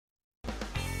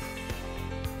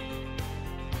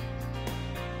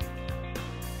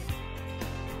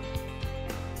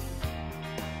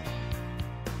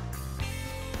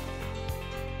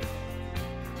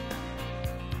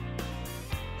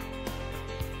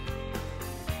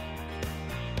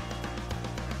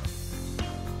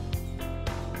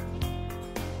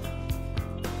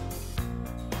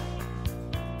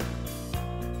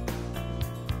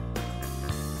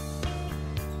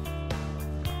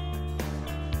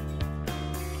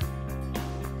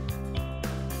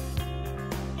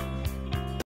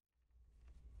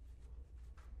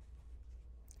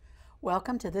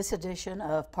Welcome to this edition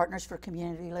of Partners for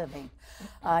Community Living.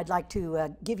 I'd like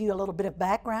to give you a little bit of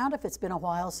background if it's been a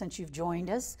while since you've joined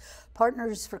us.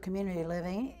 Partners for Community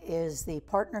Living is the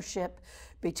partnership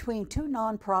between two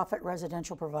nonprofit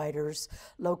residential providers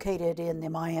located in the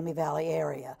Miami Valley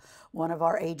area. One of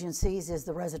our agencies is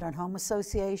the Resident Home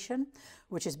Association,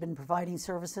 which has been providing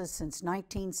services since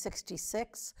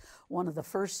 1966, one of the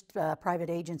first private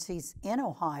agencies in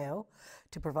Ohio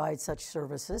to provide such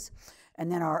services. And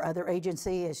then our other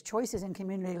agency is Choices in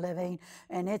Community Living,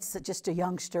 and it's just a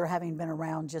youngster, having been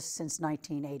around just since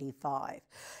 1985.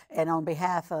 And on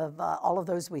behalf of all of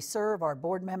those we serve, our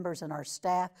board members and our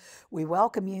staff, we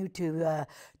welcome you to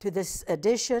this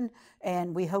edition,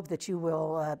 and we hope that you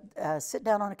will sit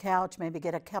down on a couch, maybe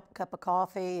get a cup of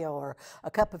coffee or a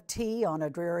cup of tea on a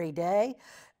dreary day,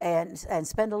 and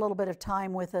spend a little bit of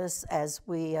time with us as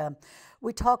we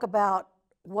talk about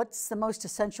what's the most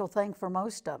essential thing for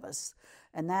most of us,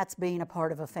 and that's being a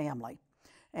part of a family.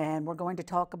 And we're going to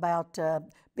talk about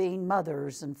being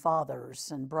mothers and fathers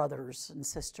and brothers and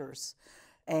sisters,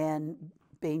 and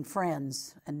being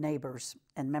friends and neighbors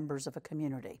and members of a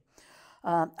community.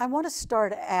 I want to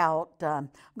start out,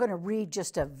 I'm going to read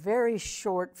just a very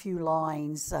short few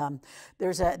lines.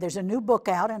 There's a new book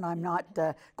out, and I'm not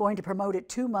going to promote it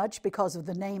too much because of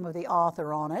the name of the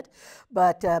author on it,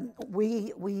 but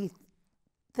we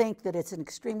think that it's an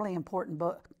extremely important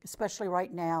book, especially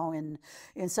right now in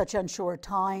such unsure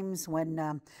times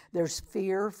when there's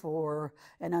fear for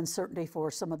and uncertainty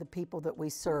for some of the people that we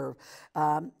serve.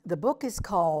 The book is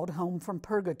called Home from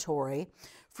Purgatory: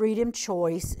 Freedom,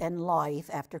 Choice, and Life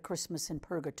After Christmas in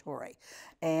Purgatory.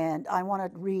 And I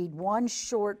want to read one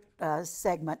short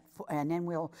segment, and then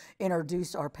we'll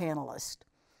introduce our panelists.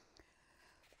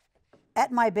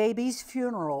 At my baby's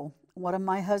funeral, one of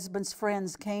my husband's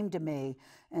friends came to me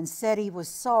and said he was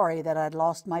sorry that I'd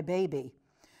lost my baby.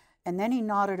 And then he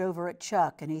nodded over at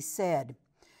Chuck and he said,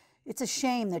 "It's a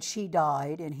shame that she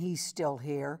died and he's still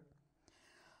here."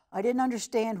 I didn't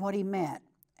understand what he meant,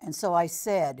 and so I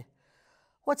said,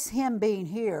 "What's him being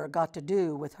here got to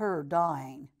do with her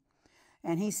dying?"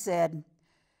 And he said,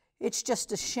 "It's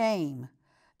just a shame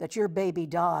that your baby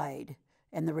died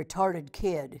and the retarded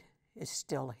kid is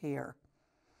still here."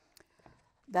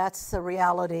 That's the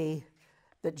reality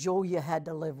that Julia had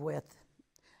to live with,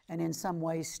 and in some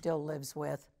ways still lives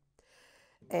with.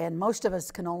 And most of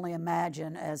us can only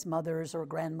imagine, as mothers or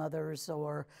grandmothers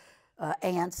or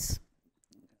aunts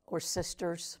or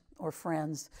sisters or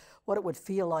friends, what it would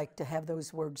feel like to have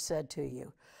those words said to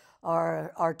you.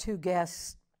 Our two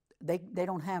guests, they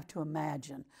don't have to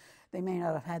imagine. They may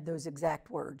not have had those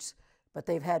exact words, but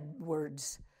they've had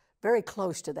words very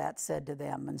close to that said to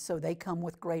them, and so they come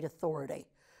with great authority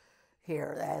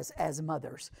here as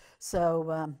mothers.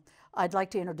 So I'd like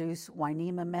to introduce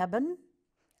Wynema Mebane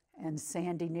and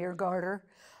Sandy Neargarder.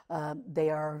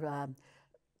 They are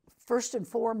first and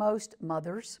foremost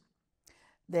mothers.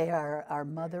 They are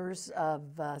mothers of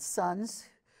sons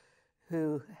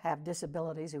who have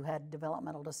disabilities, who had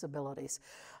developmental disabilities.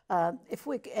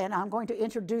 And I'm going to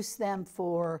introduce them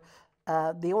for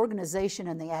the organization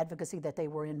and the advocacy that they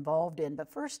were involved in. But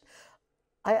first,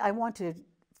 I want to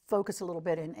focus a little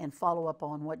bit and follow up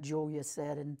on what Julia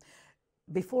said. And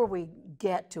before we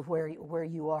get to where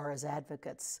you are as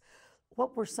advocates,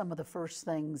 what were some of the first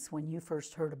things when you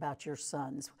first heard about your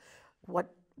sons? What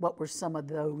were some of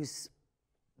those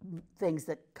things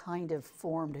that kind of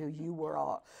formed who you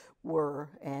were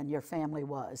and your family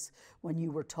was when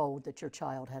you were told that your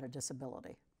child had a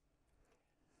disability?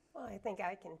 Well, I think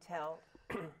I can tell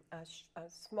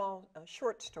a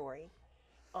short story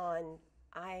on.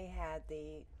 I had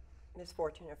the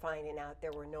misfortune of finding out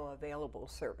there were no available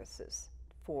services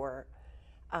for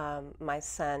my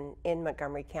son in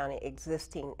Montgomery County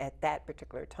existing at that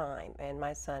particular time. And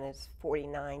my son is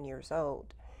 49 years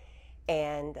old.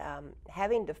 And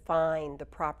having to find the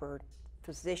proper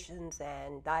physicians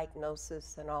and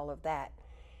diagnosis and all of that,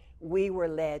 we were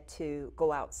led to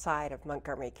go outside of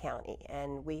Montgomery County.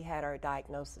 And we had our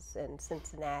diagnosis in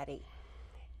Cincinnati.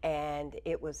 And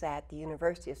it was at the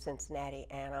University of Cincinnati,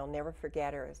 and I'll never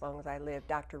forget her as long as I live,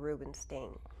 Dr.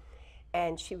 Rubenstein.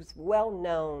 And she was well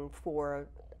known for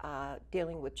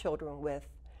dealing with children with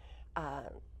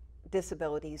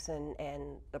disabilities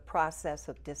and the process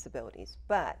of disabilities.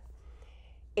 But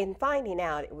in finding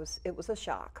out, it was a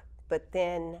shock. But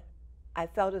then I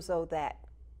felt as though that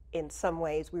in some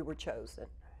ways we were chosen.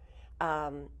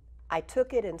 I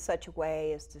took it in such a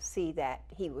way as to see that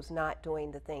he was not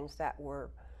doing the things that were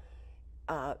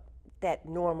that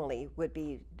normally would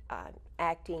be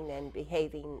acting and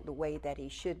behaving the way that he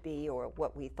should be, or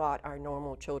what we thought our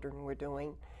normal children were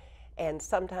doing. And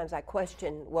sometimes I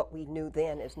question what we knew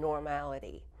then as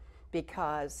normality,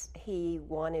 because he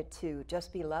wanted to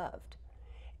just be loved.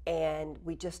 And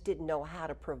we just didn't know how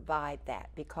to provide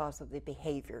that because of the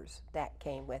behaviors that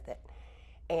came with it.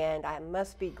 And I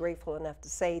must be grateful enough to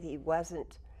say that he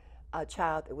wasn't a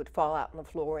child that would fall out on the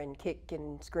floor and kick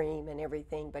and scream and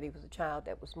everything, but he was a child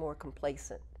that was more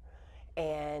complacent.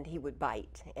 And he would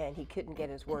bite, and he couldn't get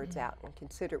his words out and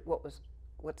consider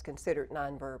what's considered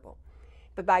nonverbal.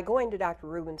 But by going to Dr.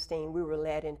 Rubenstein, we were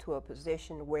led into a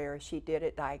position where she did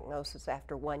a diagnosis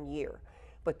after 1 year,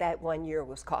 but that 1 year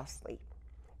was costly,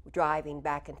 driving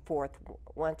back and forth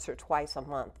once or twice a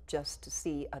month just to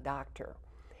see a doctor.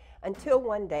 Until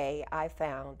one day I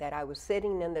found that I was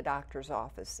sitting in the doctor's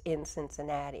office in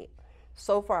Cincinnati,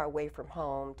 so far away from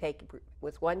home,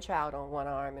 with one child on one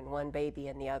arm and one baby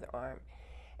in the other arm,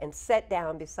 and sat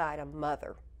down beside a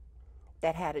mother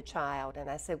that had a child, and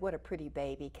I said, "What a pretty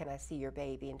baby, can I see your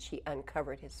baby?" And she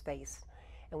uncovered his face,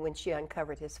 and when she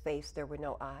uncovered his face, there were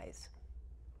no eyes.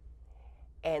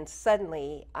 And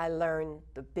suddenly I learned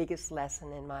the biggest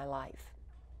lesson in my life,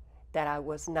 that I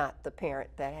was not the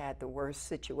parent that had the worst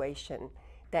situation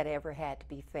that ever had to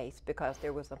be faced, because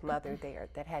there was a mother there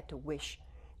that had to wish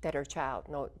that her child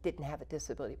didn't have a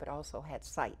disability but also had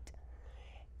sight.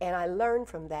 And I learned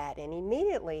from that, and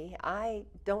immediately, I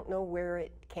don't know where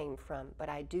it came from, but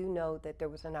I do know that there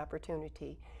was an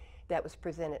opportunity that was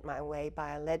presented my way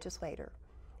by a legislator.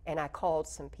 And I called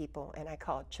some people, and I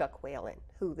called Chuck Whalen,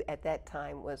 who at that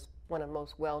time was one of the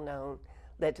most well-known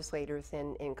legislators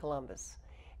in Columbus.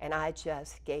 And I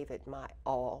just gave it my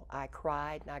all. I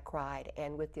cried,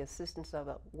 and with the assistance of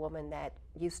a woman that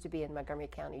used to be in Montgomery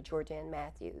County, Georgianne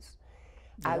Matthews,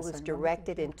 yes, I was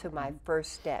directed into my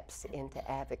first steps into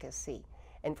advocacy.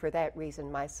 And for that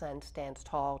reason, my son stands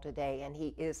tall today, and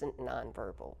he isn't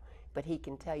nonverbal, but he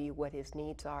can tell you what his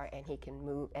needs are, and he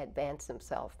can advance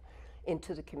himself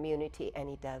into the community, and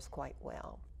he does quite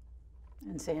well.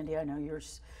 And Sandy, I know your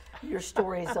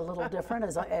story is a little different,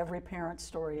 as every parent's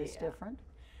story is different.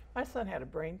 My son had a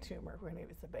brain tumor when he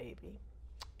was a baby,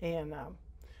 and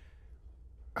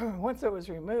once it was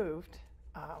removed,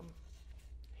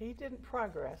 he didn't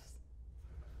progress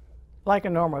like a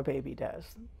normal baby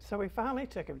does. So we finally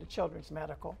took him to Children's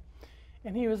Medical,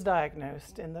 and he was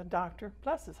diagnosed, and the doctor,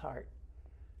 bless his heart,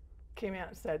 came out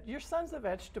and said, "Your son's a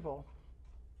vegetable.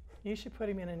 You should put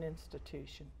him in an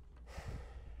institution."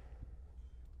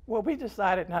 Well, we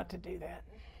decided not to do that.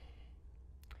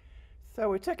 So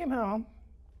we took him home,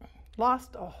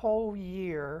 lost a whole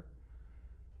year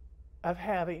of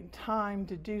having time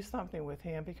to do something with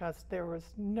him because there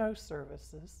was no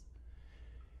services.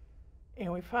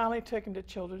 And we finally took him to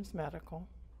Children's Medical.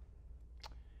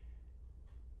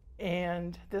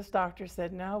 And this doctor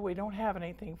said, "No, we don't have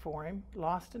anything for him."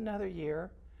 Lost another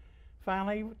year.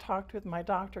 Finally talked with my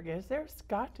doctor, goes, "There's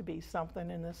got to be something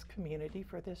in this community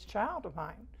for this child of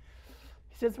mine."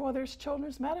 He says, "Well, there's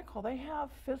Children's Medical. They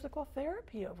have physical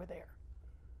therapy over there."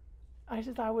 I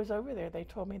said, "I was over there. They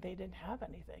told me they didn't have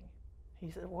anything."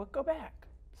 He said, "Well, go back."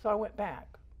 So I went back,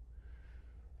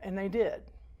 and they did.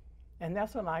 And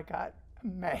that's when I got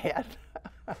mad,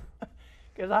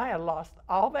 because I had lost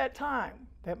all that time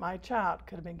that my child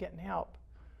could have been getting help.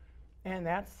 And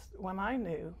that's when I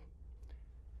knew,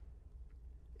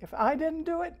 if I didn't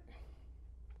do it,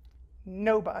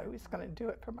 nobody was going to do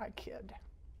it for my kid.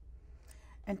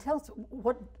 And tell us,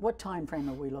 what time frame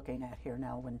are we looking at here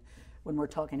now when we're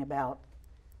talking about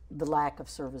the lack of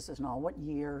services and all? What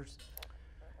years?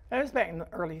 That was back in the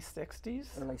early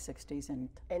 60s. Early 60s.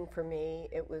 And for me,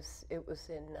 it was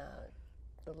in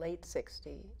the late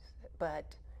 60s,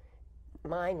 but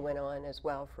mine went on as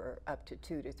well for up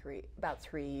to about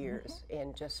 3 years,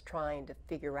 in just trying to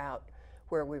figure out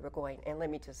where we were going. And let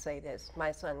me just say this,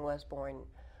 my son was born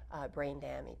brain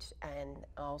damaged and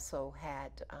also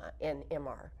had an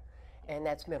MR. And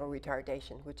that's mental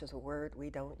retardation, which is a word we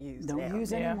don't use now. Don't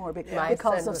use anymore because My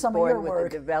son of was some born of your with work. a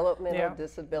developmental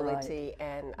disability,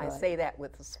 and I Right. say that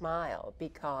with a smile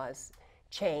because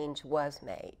change was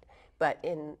made. But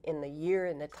in the year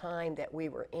and the time that we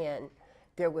were in,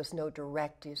 there was no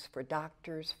directives for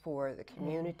doctors, for the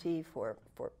community, for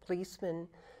policemen,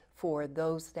 for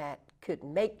those that could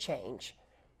make change,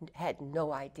 had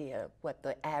no idea what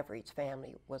the average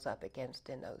family was up against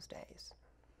in those days.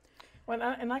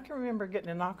 And I can remember getting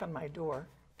a knock on my door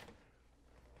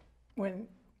when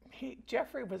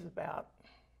Jeffrey was about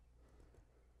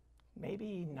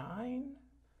maybe 9.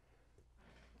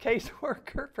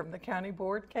 Caseworker from the county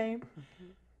board came,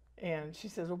 and she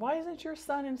says, "Well, why isn't your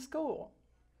son in school?"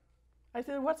 I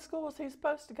said, "What school is he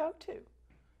supposed to go to?"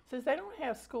 She says, "They don't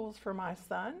have schools for my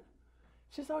son."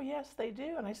 She said, oh, yes, they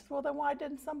do. And I said, well, then why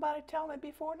didn't somebody tell me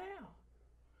before now?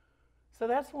 So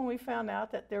that's when we found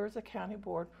out that there was a county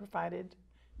board provided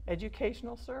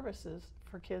educational services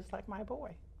for kids like my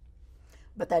boy.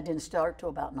 But that didn't start till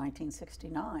about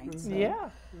 1969. So. Yeah.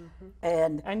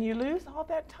 And you lose all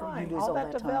that time. All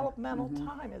that developmental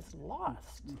time is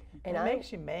lost. And it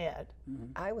makes you mad.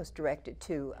 I was directed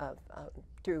to,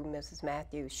 through Mrs.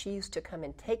 Matthews, she used to come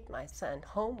and take my son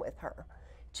home with her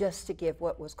just to give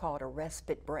what was called a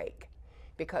respite break,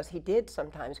 because he did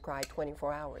sometimes cry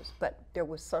 24 hours, but there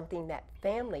was something that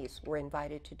families were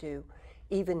invited to do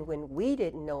even when we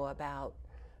didn't know about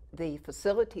the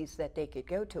facilities that they could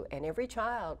go to. And every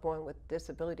child born with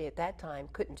disability at that time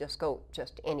couldn't just go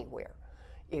just anywhere.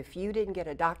 If you didn't get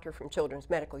a doctor from Children's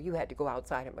Medical, you had to go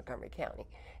outside of Montgomery County.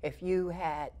 If you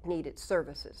had needed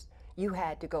services, you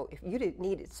had to go. If you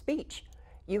needed speech,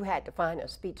 you had to find a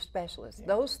speech specialist. Yeah.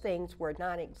 Those things were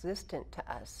non-existent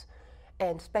to us,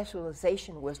 and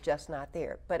specialization was just not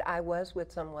there. But I was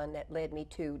with someone that led me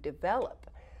to develop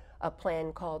a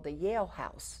plan called the Yale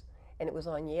House, and it was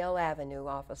on Yale Avenue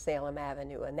off of Salem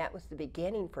Avenue, and that was the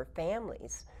beginning for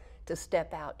families to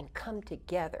step out and come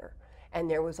together. And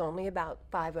there was only about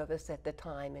 5 of us at the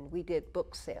time, and we did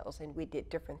book sales and we did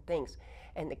different things.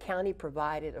 And the county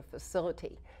provided a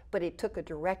facility, but it took a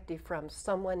directive from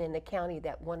someone in the county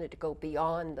that wanted to go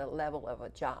beyond the level of a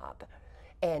job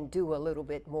and do a little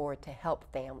bit more to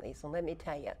help families. And let me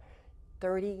tell you,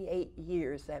 38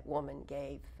 years that woman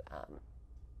gave,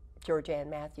 Georgianne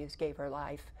Matthews gave her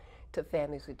life to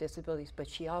families with disabilities, but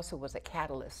she also was a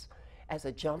catalyst as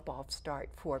a jump-off start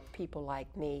for people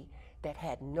like me that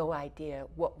had no idea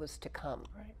what was to come.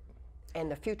 Right. And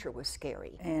the future was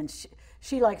scary. And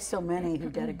she like so many who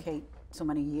dedicate so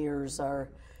many years, are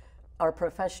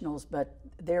professionals, but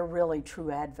they're really true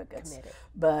advocates. Committed.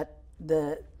 But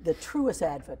the truest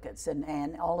advocates,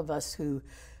 and all of us who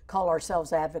call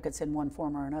ourselves advocates in one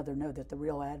form or another know that the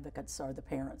real advocates are the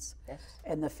parents. Yes.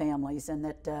 And the families, and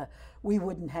that we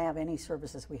wouldn't have any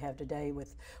services we have today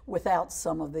without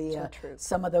some of the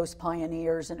some of those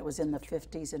pioneers, and it was in the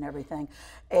 50s and everything.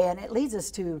 And it leads us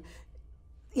to,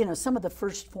 you know, some of the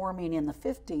first forming in the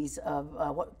 50s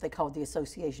of what they called the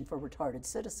Association for Retarded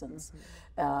Citizens,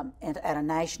 and at a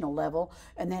national level.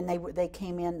 And then they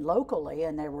came in locally,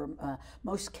 and there were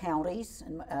most counties,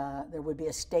 and there would be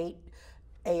a state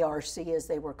ARC, as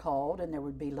they were called, and there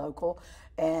would be local.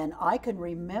 And I can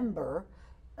remember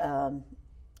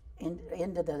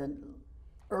into the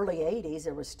early 80s,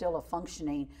 there was still a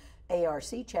functioning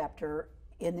ARC chapter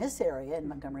in this area in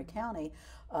Montgomery County,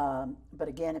 but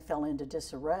again, it fell into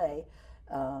disarray.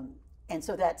 And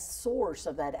so that source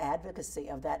of that advocacy,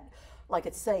 of that, like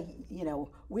it's say, you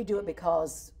know, we do it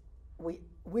because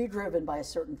we're driven by a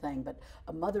certain thing, but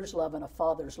a mother's love and a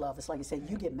father's love, it's like you say,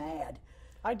 you get mad.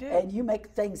 I do. And you make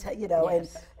things, you know,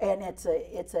 yes. and it's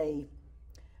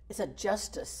a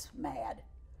justice mad.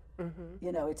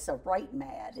 You know, it's a right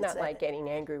mad. It's not like getting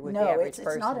angry with no, the average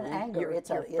person. No, it's not an anger. It's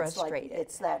frustrated. Like,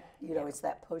 it's that, you know, it's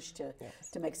that push to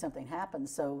make something happen.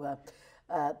 So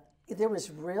there was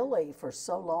really, for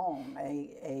so long,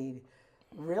 a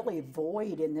really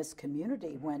void in this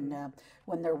community when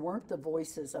there weren't the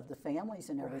voices of the families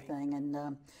and everything,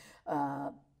 and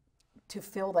to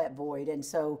fill that void. And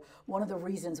so one of the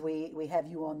reasons we have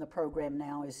you on the program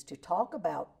now is to talk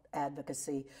about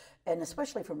advocacy, and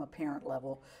especially from a parent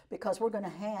level, because we're going to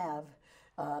have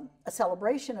a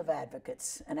celebration of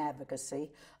advocates and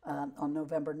advocacy on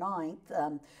November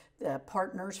 9th.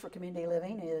 Partners for Community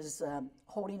Living is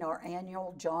holding our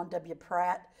annual John W.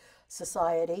 Pratt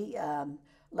Society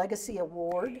Legacy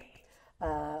Award,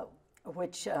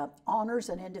 which honors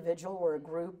an individual or a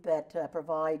group that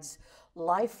provides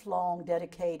lifelong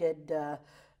dedicated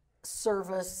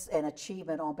service and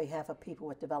achievement on behalf of people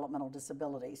with developmental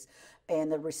disabilities.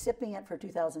 And the recipient for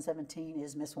 2017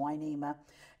 is Miss Wynema,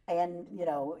 and, you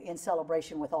know, in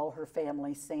celebration with all her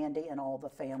family, Sandy and all the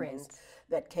families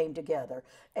that came together.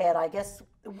 And I guess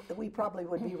we probably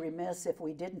would be remiss if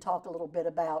we didn't talk a little bit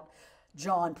about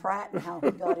John Pratt and how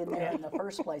he got in there in the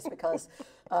first place, because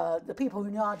the people who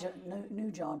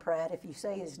knew John Pratt, if you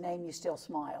say his name, you still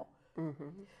smile.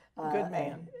 Good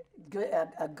man.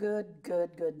 A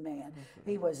good man.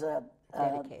 He was a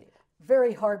Dedicated.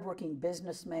 Very hardworking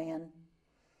businessman,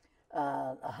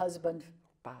 a husband,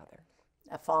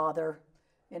 a father,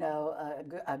 you know,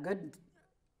 a good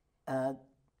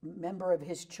member of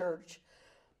his church.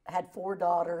 Had 4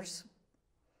 daughters,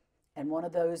 and one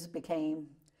of those became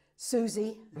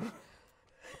Susie,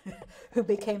 who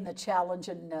became the challenge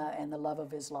and the love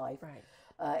of his life,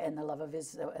 and the love of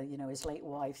his, you know, his late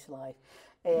wife's life.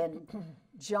 And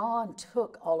John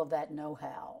took all of that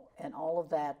know-how and all of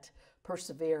that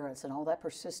perseverance and all that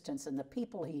persistence and the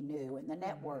people he knew and the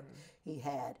network he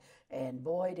had. And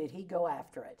boy, did he go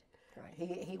after it.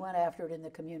 Right. He went after it in the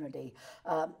community.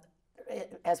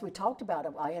 As we talked about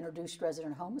it, I introduced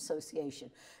Resident Home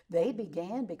Association. They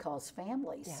began because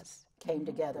families came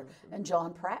together. And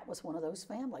John Pratt was one of those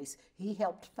families. He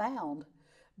helped found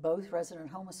both Resident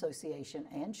Home Association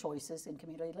and Choices in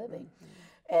Community Living.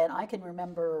 And I can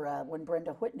remember when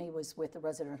Brenda Whitney was with the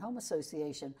Resident Home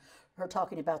Association, her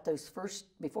talking about those first,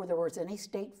 before there was any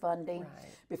state funding,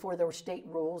 before there were state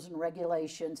rules and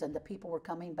regulations, and the people were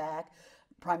coming back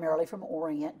primarily from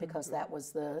Orient, because that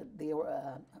was the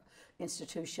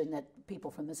institution that people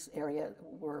from this area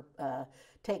were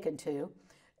taken to,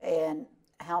 and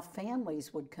how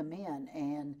families would come in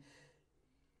and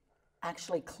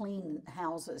actually clean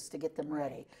houses to get them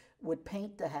ready, would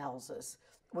paint the houses,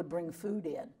 would bring food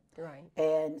in. Right.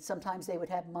 And sometimes they would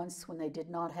have months when they did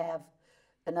not have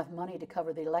enough money to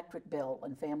cover the electric bill,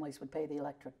 and families would pay the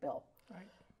electric bill. Right.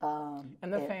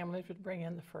 And the families would bring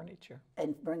in the furniture.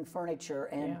 And bring furniture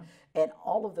and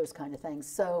all of those kind of things.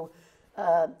 So,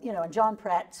 you know, and John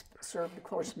Pratt served, of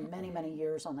course, many, many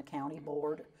years on the county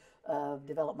board of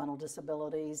developmental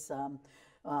disabilities,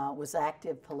 was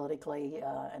active politically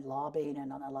and lobbying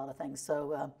and on a lot of things.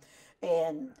 So,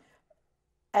 and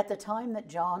at the time that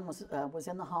John was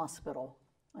in the hospital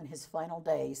in his final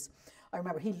days, I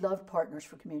remember he loved Partners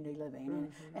for Community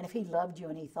Living. And if he loved you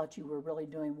and he thought you were really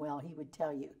doing well, he would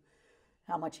tell you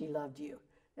how much he loved you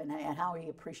and how he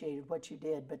appreciated what you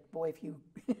did. But boy,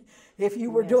 if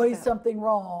you were doing something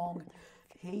wrong,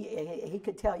 he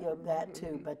could tell you that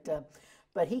too.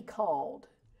 But he called,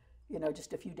 you know,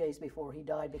 just a few days before he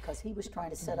died, because he was trying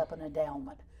to set up an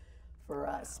endowment for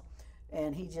us.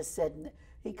 And he just said,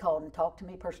 he called and talked to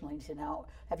me personally. He said, now,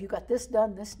 have you got this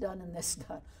done, and this done?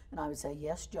 And I would say,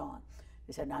 yes, John.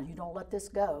 He said, now, you don't let this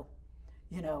go.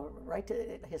 You know, right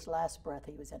to his last breath,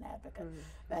 he was an advocate.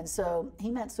 And so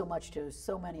he meant so much to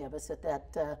so many of us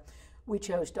that we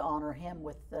chose to honor him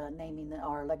with naming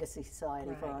our Legacy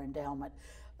Society for our endowment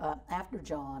after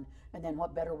John. And then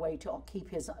what better way to keep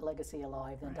his legacy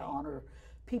alive than to honor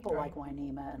people like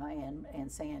Wynema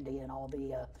and Sandy and all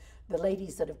the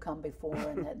ladies that have come before,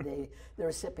 and that the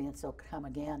recipients will come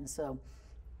again. So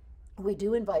we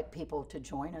do invite people to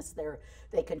join us there.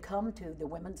 They can come to the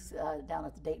women's, down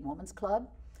at the Dayton Women's Club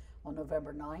on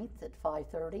November 9th at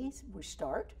 5:30, we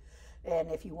start. And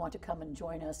if you want to come and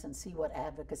join us and see what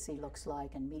advocacy looks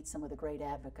like and meet some of the great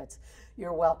advocates,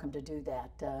 you're welcome to do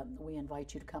that. We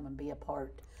invite you to come and be a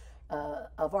part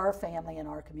of our family and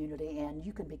our community, and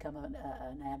you can become an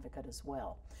advocate as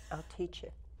well. I'll teach you.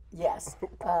 Yes,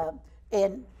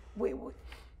 and we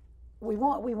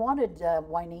wanted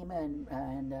Wynema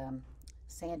and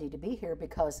Sandy to be here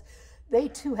because they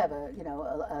too have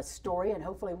a story, and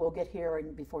hopefully we'll get here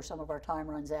and before some of our time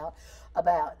runs out,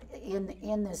 about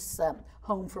in this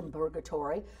home from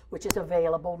purgatory, which is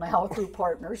available now through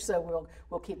Partners. So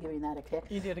we'll keep giving that a kick.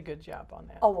 You did a good job on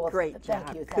that. Oh well, great thank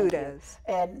job. you, Kudos.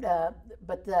 you. And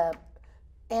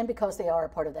and because they are a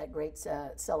part of that great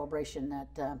celebration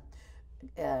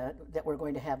that we're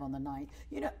going to have on the 9th.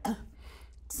 You know,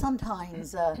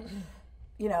 sometimes.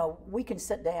 You know, we can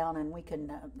sit down and we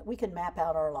can map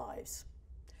out our lives,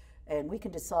 and we can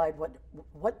decide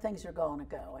what things are going to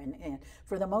go, and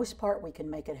for the most part we can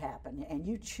make it happen, and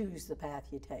you choose the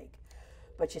path you take.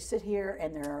 But you sit here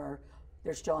and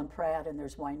there's John Pratt, and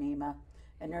there's Wynema,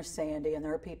 and there's Sandy, and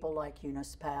there are people like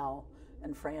Eunice Powell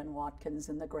and Fran Watkins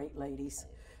and the great ladies,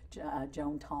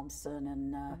 Joan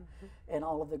Thompson and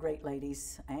all of the great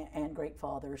ladies and great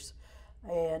fathers,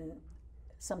 and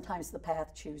sometimes the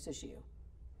path chooses you.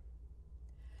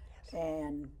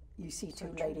 And you see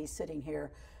two ladies sitting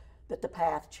here that the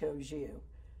path chose you.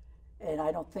 And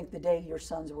I don't think the day your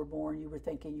sons were born you were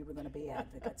thinking you were going to be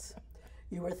advocates.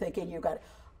 You were thinking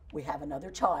we have another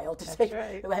child to take.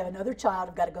 Right. We have another child.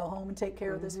 I've got to go home and take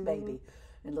care of this baby.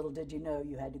 And little did you know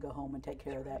you had to go home and take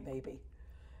care of that baby,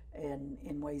 and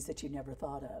in ways that you never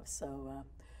thought of. So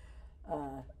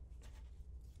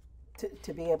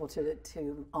to be able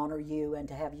to honor you and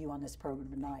to have you on this program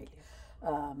tonight.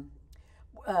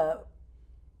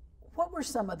 What were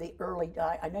some of the early,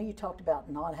 I know you talked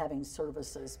about not having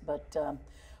services, but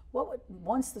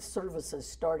once the services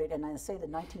started, and I say the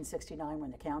 1969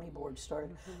 when the county board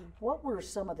started, what were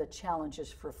some of the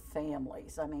challenges for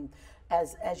families? I mean,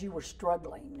 as you were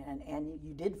struggling and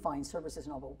you did find services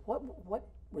and all, but what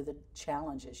were the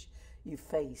challenges you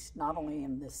faced, not only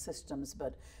in the systems,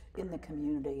 but in the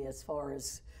community as far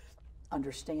as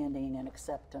understanding and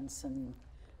acceptance and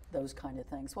those kind of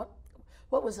things?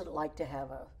 What was it like to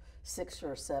have a 6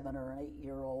 or a 7 or an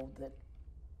 8-year-old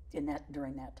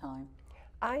during that time?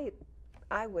 I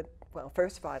I would, well,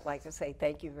 first of all, I'd like to say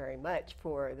thank you very much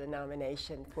for the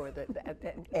nomination for the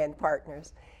and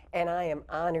partners. And I am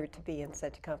honored to be in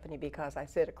such a company because I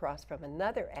sit across from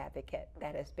another advocate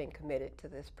that has been committed to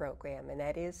this program, and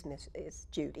that is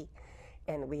Judy.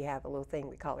 And we have a little thing,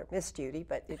 we call her Miss Judy,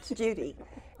 but it's Judy.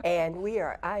 And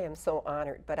I am so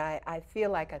honored, but I feel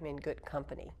like I'm in good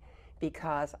company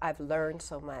because I've learned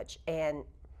so much. And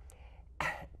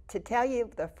to tell you,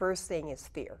 the first thing is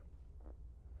fear.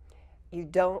 You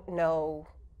don't know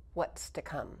what's to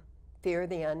come. Fear of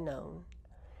the unknown.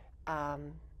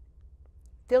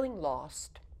 Feeling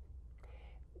lost.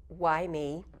 Why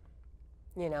me?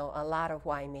 You know, a lot of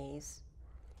why me's.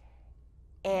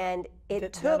 And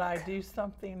it took. Did I do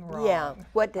something wrong? Yeah.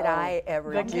 What did I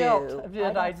ever the do guilt.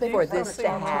 Did I do for this to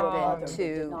something happen wrong?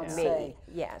 to me?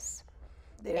 Yes.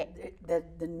 The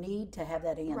need to have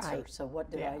that answer. Right. So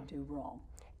what did I do wrong?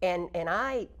 And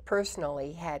I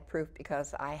personally had proof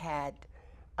because I had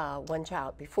one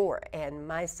child before, and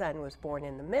my son was born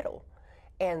in the middle.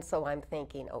 And so I'm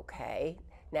thinking, okay,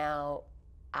 now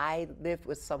I lived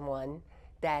with someone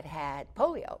that had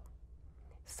polio.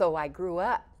 So I grew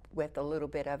up with a little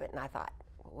bit of it, and I thought,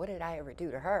 well, what did I ever do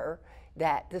to her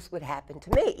that this would happen to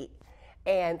me?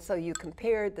 And so you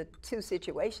compared the two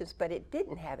situations, but it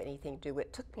didn't have anything to do with it.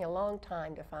 It took me a long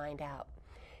time to find out.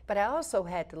 But I also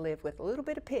had to live with a little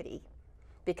bit of pity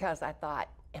because I thought,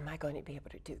 am I going to be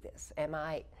able to do this? Am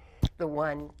I the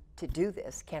one to do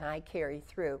this? Can I carry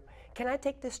through? Can I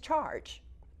take this charge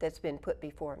that's been put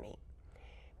before me?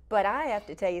 But I have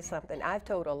to tell you something. I've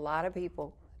told a lot of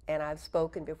people, and I've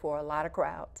spoken before a lot of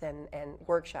crowds and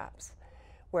workshops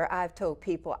where I've told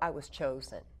people I was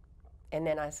chosen. And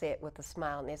then I say it with a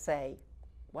smile, and they say,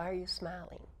 why are you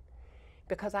smiling?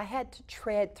 Because I had to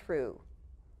tread through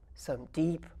some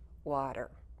deep water.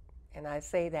 And I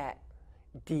say that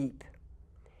deep.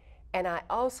 And I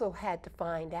also had to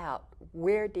find out,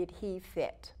 where did he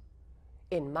fit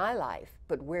in my life,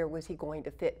 but where was he going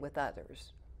to fit with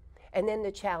others? And then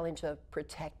the challenge of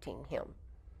protecting him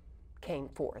came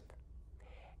forth.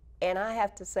 And I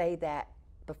have to say that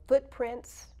the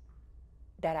footprints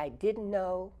that I didn't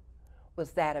know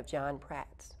was that of John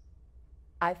Pratt's.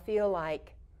 I feel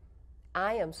like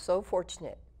I am so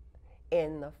fortunate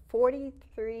in the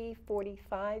 43,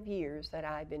 45 years that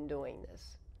I've been doing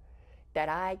this, that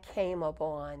I came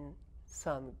upon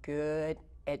some good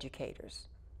educators.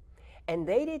 And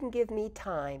they didn't give me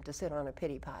time to sit on a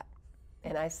pity pot.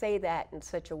 And I say that in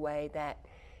such a way that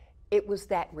it was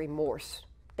that remorse,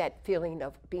 that feeling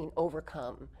of being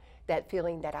overcome, that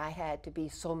feeling that I had to be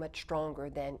so much stronger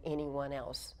than anyone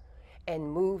else and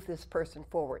move this person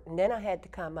forward. And then I had to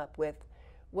come up with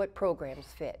what programs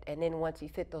fit. And then once he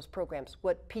fit those programs,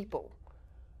 what people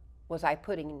was I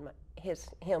putting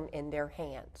him in their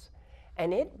hands?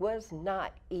 And it was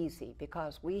not easy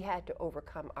because we had to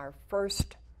overcome our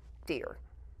first fear,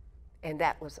 and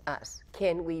that was us.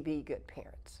 Can we be good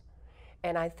parents?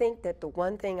 And I think that the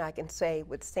one thing I can say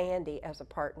with Sandy as a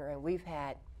partner, and we've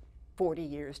had 40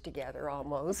 years together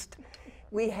almost,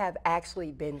 we have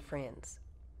actually been friends.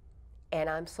 And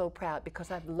I'm so proud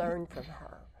because I've learned from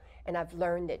her. And I've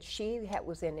learned that she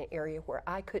was in an area where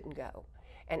I couldn't go.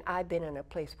 And I've been in a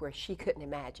place where she couldn't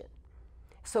imagine.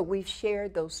 So we've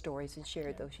shared those stories and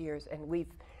shared those years, and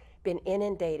we've been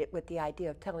inundated with the idea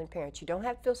of telling parents, you don't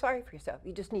have to feel sorry for yourself,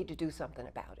 you just need to do something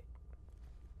about it.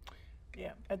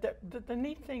 Yeah, the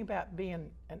neat thing about being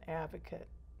an advocate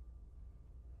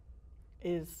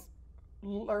is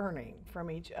learning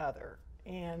from each other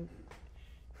and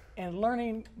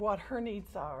learning what her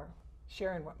needs are,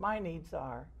 sharing what my needs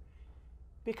are,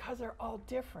 because they're all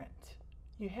different.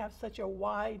 You have such a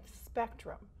wide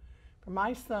spectrum. From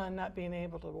my son not being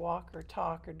able to walk or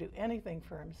talk or do anything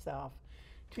for himself,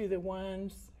 to the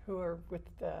ones who are with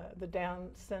the Down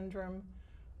syndrome,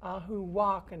 who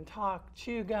walk and talk,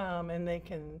 chew gum, and they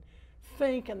can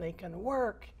think and they can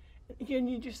work. And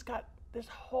you just got this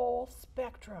whole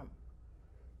spectrum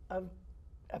of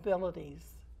abilities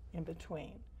in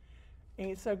between.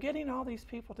 And so getting all these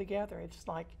people together, it's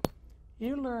like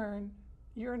you learn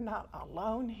you're not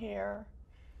alone here,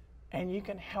 and you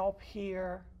can help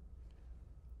here,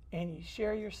 and you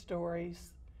share your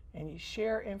stories, and you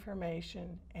share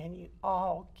information, and you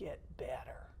all get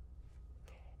better.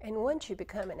 And once you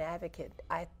become an advocate,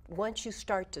 once you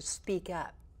start to speak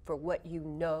up for what you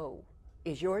know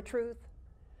is your truth,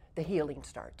 the healing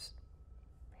starts.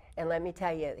 And let me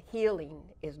tell you, healing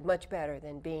is much better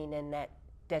than being in that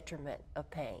detriment of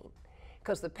pain.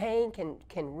 Because the pain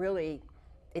can really,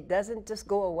 it doesn't just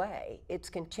go away. It's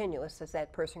continuous as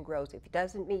that person grows. If it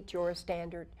doesn't meet your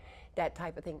standard, that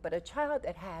type of thing. But a child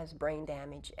that has brain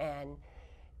damage and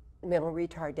mental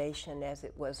retardation, as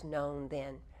it was known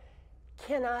then,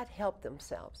 cannot help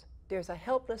themselves. There's a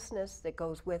helplessness that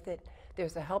goes with it.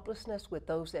 There's a helplessness with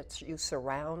those that you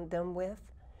surround them with.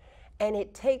 And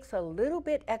it takes a little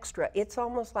bit extra. It's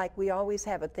almost like we always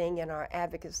have a thing in our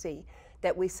advocacy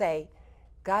that we say,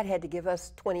 God had to give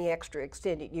us 20 extra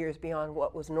extended years beyond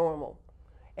what was normal.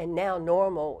 And now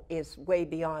normal is way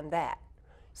beyond that.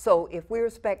 So if we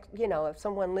respect, you know, if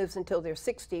someone lives until they're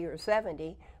 60 or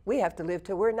 70, we have to live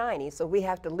till we're 90. So we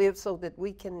have to live so that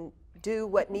we can do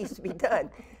what needs to be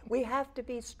done. We have to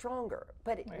be stronger.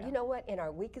 But you know what? In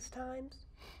our weakest times,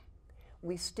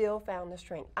 we still found the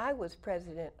strength. I was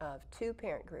president of 2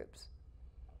 parent groups.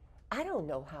 I don't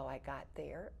know how I got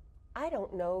there. I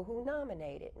don't know who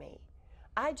nominated me.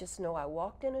 I just know I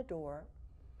walked in a door,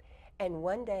 and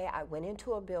one day I went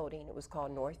into a building. It was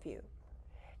called Northview.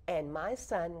 And my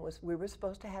son we were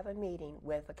supposed to have a meeting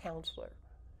with a counselor.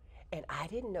 And I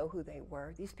didn't know who they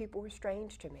were. These people were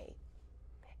strange to me.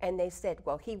 And they said,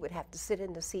 well, he would have to sit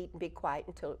in the seat and be quiet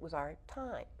until it was our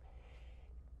time.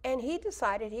 And he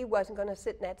decided he wasn't going to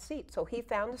sit in that seat. So he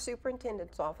found the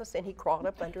superintendent's office and he crawled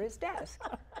up under his desk.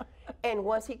 And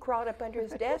once he crawled up under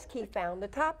his desk, he found the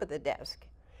top of the desk.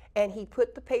 And he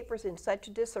put the papers in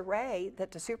such disarray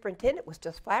that the superintendent was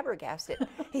just flabbergasted.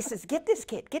 He says, get this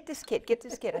kid, get this kid, get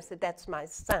this kid. I said, that's my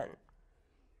son.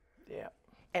 Yeah.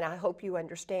 And I hope you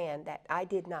understand that I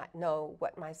did not know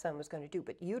what my son was going to do,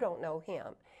 but you don't know him.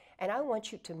 And I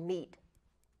want you to meet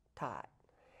Todd.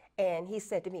 And he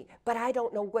said to me, but I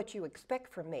don't know what you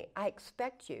expect from me. I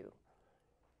expect you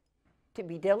to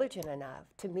be diligent enough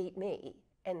to meet me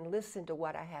and listen to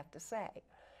what I have to say.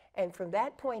 And from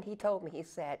that point, he told me, he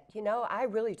said, you know, I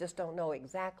really just don't know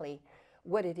exactly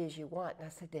what it is you want. And I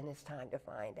said, then it's time to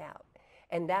find out.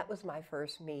 And that was my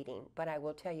first meeting. But I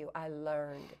will tell you, I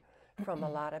learned from a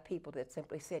lot of people that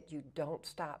simply said, you don't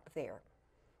stop there.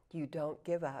 You don't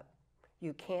give up.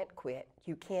 You can't quit.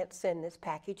 You can't send this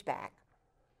package back.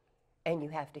 And you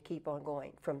have to keep on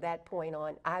going. From that point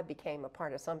on, I became a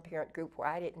part of some parent group where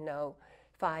I didn't know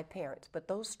 5 parents. But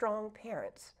those strong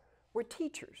parents were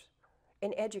teachers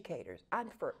and educators.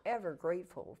 I'm forever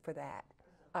grateful for that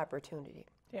opportunity.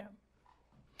 Yeah.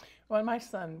 Well, my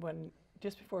son,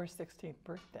 just before his 16th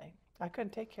birthday, I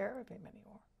couldn't take care of him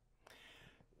anymore.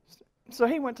 So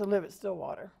he went to live at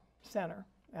Stillwater Center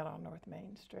out on North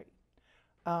Main Street.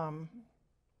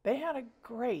 They had a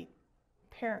great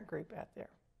parent group out there.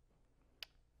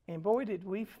 And boy, did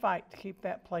we fight to keep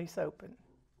that place open.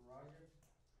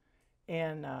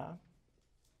 And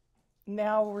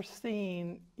now we're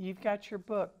seeing, you've got your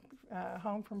book,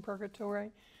 Home from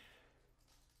Purgatory.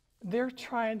 They're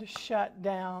trying to shut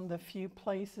down the few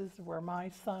places where my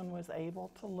son was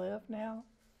able to live now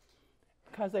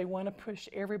because they want to push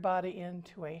everybody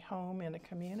into a home in a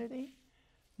community.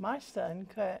 My son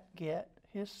could get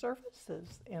his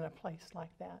services in a place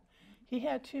like that. He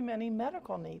had too many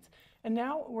medical needs. And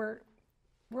now we're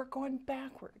going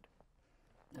backward.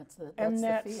 That's the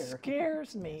that fear.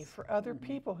 Scares me for other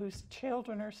people whose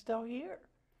children are still here.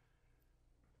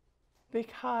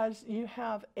 Because you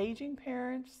have aging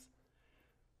parents,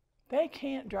 they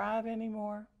can't drive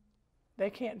anymore. They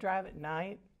can't drive at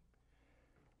night.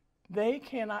 They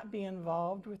cannot be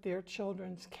involved with their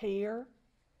children's care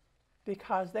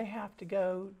because they have to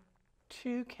go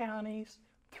 2 counties,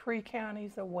 3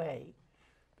 counties away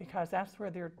because that's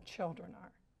where their children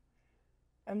are.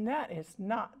 And that is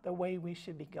not the way we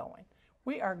should be going.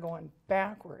 We are going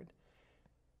backward.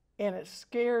 And it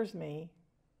scares me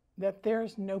that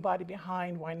there's nobody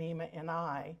behind Wynema and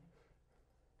I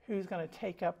who's going to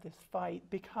take up this fight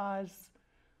because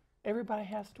everybody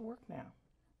has to work now.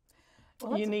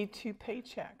 Well, you need 2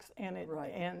 paychecks, and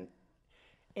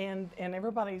and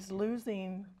everybody's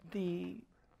losing the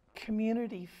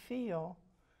community feel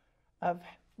of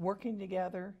working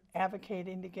together,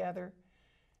 advocating together,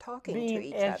 Talking being to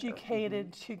each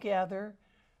educated together.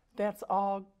 That's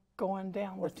all going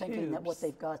down We're the thinking tubes. that what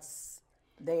they've got's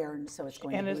there, and so it's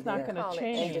going And to be it's not there. going to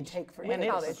change. And to take for We And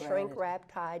call it's- it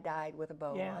shrink-wrapped tie-dyed with a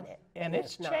bow Yeah, on it. and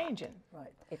it's not. changing.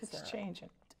 Right. It's not.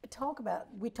 changing.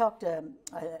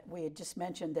 We had just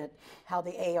mentioned that how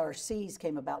the ARCs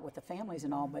came about with the families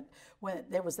and all, but when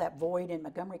there was that void in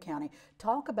Montgomery County,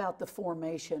 talk about the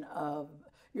formation of,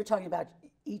 you're talking about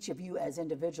each of you as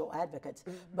individual advocates,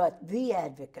 but the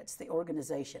advocates, the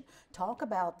organization. Talk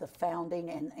about the founding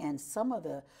and some of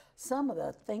the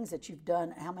things that you've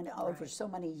done, over so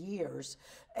many years,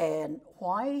 and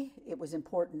why it was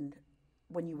important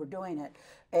when you were doing it,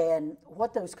 and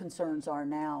what those concerns are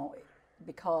now,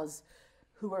 because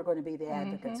who are going to be the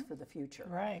advocates for the future.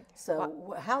 Right.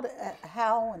 So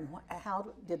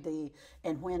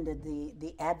when did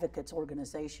the advocates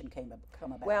organization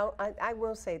come about? Well, I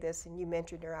will say this, and you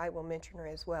mentioned her, I will mention her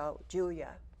as well. Julia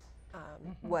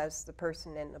was the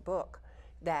person in the book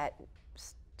that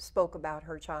spoke about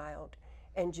her child.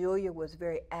 And Julia was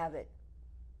very avid.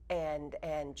 And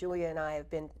Julia and I have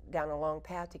been down a long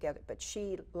path together, but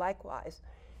she likewise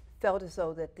felt as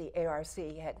though that the ARC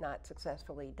had not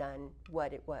successfully done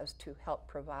what it was to help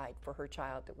provide for her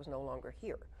child that was no longer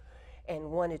here,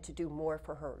 and wanted to do more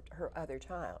for her other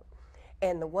child.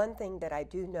 And the one thing that I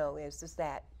do know is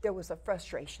that there was a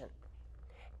frustration.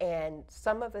 And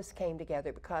some of us came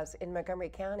together because in Montgomery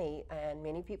County, and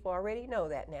many people already know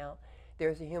that now,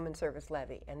 there's a human service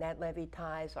levy, and that levy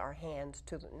ties our hands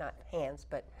to, not hands,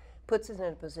 but puts us in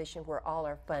a position where all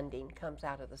our funding comes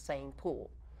out of the same pool.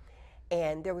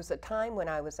 And there was a time when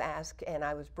I was asked, and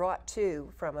I was brought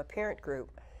to from a parent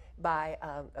group by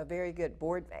a very good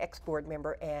ex-board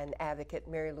member and advocate,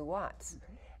 Mary Lou Watts.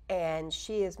 And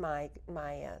she is my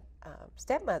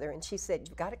stepmother, and she said,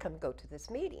 you've got to come go to this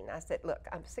meeting. I said, look,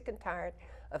 I'm sick and tired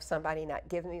of somebody not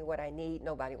giving me what I need.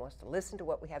 Nobody wants to listen to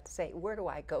what we have to say. Where do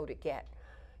I go to get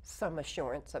some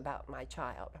assurance about my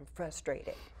child? I'm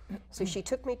frustrated. So she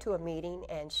took me to a meeting,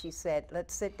 and she said,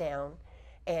 let's sit down.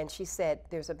 And she said,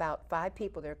 there's about 5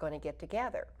 people that are going to get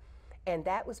together. And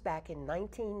that was back in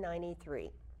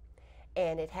 1993.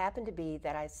 And it happened to be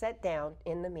that I sat down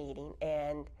in the meeting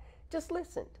and just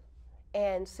listened.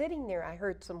 And sitting there, I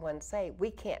heard someone say,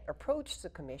 we can't approach the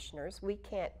commissioners. We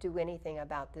can't do anything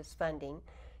about this funding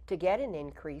to get an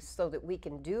increase so that we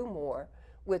can do more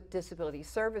with disability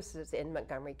services in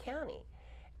Montgomery County.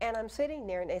 And I'm sitting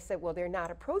there, and they said, well, they're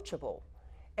not approachable.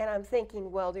 And I'm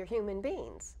thinking, well, they're human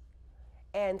beings.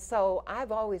 And so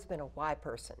I've always been a why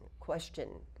person, question,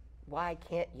 why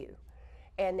can't you?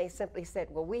 And they simply said,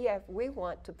 well, we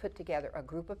want to put together a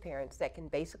group of parents that can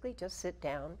basically just sit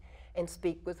down and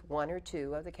speak with 1 or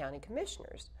 2 of the county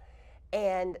commissioners.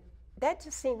 And that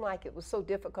just seemed like it was so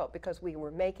difficult because we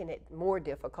were making it more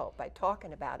difficult by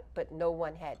talking about it, but no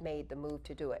one had made the move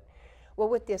to do it. Well,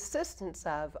 with the assistance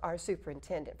of our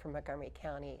superintendent from Montgomery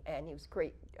County, and he was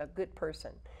great, a good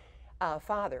person,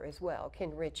 father as well,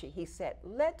 Ken Ritchie, he said,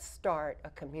 let's start a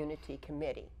community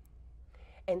committee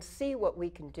and see what we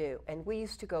can do. And we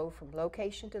used to go from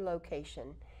location to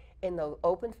location in the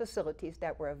open facilities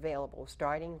that were available,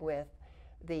 starting with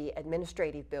the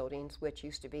administrative buildings, which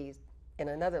used to be in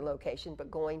another location,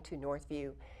 but going to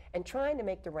Northview, and trying to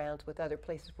make the rounds with other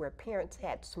places where parents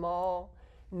had small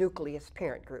nucleus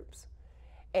parent groups.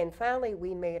 And finally,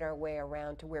 we made our way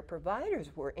around to where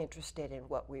providers were interested in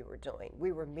what we were doing.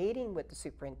 We were meeting with the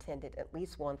superintendent at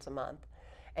least once a month.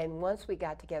 And once we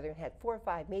got together and had 4 or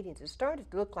 5 meetings, it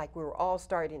started to look like we were all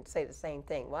starting to say the same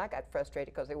thing. Well, I got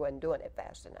frustrated because they wasn't doing it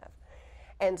fast enough.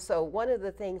 And so one of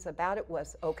the things about it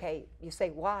was, okay, you say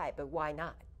why, but why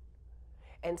not?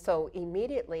 And so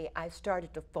immediately I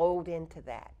started to fold into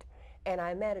that. And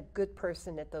I met a good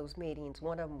person at those meetings.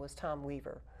 One of them was Tom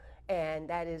Weaver, and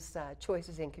that is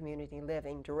Choices in Community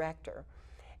Living Director.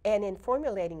 And in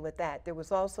formulating with that, there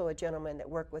was also a gentleman that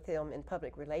worked with him in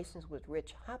public relations with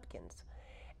Rich Hopkins.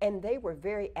 And they were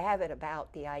very avid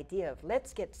about the idea of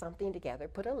let's get something together,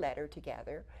 put a letter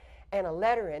together. And a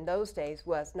letter in those days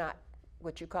was not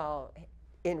what you call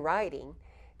in writing.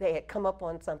 They had come up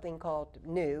on something called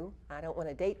new, I don't want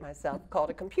to date myself, called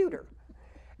a computer.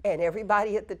 And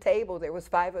everybody at the table, there was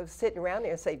 5 of us sitting around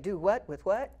there and say, do what with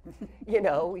what? You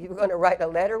know, you're going to write a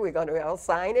letter, we're going to all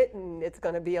sign it, and it's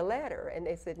going to be a letter. And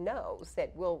they said no,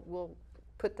 said we'll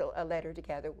put a letter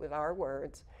together with our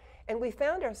words. And we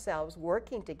found ourselves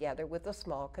working together with a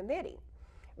small committee.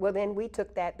 Well, then we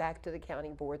took that back to the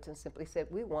county boards and simply said,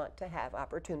 we want to have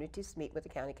opportunities to meet with the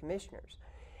county commissioners.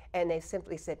 And they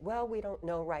simply said, well, we don't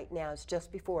know right now, it's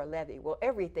just before a levy. Well,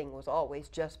 everything was always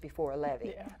just before a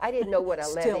levy. Yeah. I didn't know what a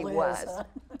levy was. Huh?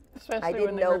 Especially I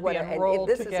didn't know what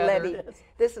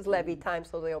this is levy time,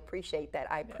 so they'll appreciate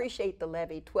that. I appreciate the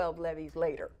levy 12 levies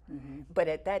later. But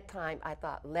at that time, I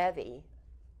thought levy,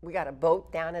 we got a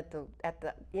boat down at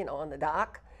the on the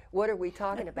dock. What are we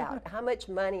talking about? How much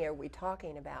money are we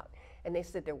talking about? And they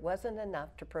said there wasn't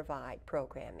enough to provide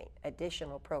programming,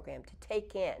 additional program to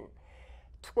take in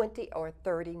 20 or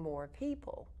 30 more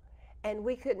people. And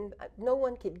we couldn't, no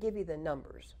one could give you the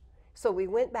numbers. So we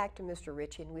went back to Mr.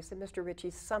 Ritchie and we said, Mr.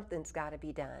 Ritchie, something's got to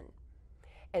be done.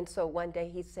 And so one day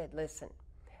he said, listen,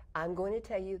 I'm going to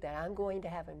tell you that I'm going to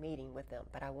have a meeting with them,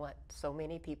 but I want so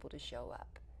many people to show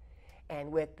up.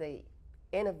 And with the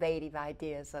innovative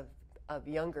ideas of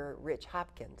younger Rich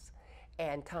Hopkins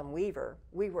And come Weaver,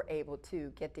 we were able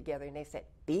to get together, and they said,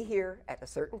 be here at a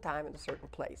certain time in a certain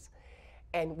place.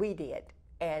 And we did,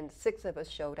 and 6 of us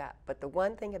showed up. But the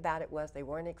one thing about it was they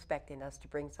weren't expecting us to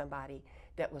bring somebody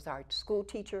that was our school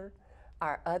teacher,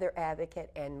 our other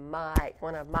advocate, and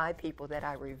one of my people that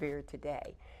I revere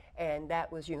today. And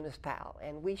that was Eunice Powell.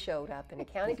 And we showed up, and the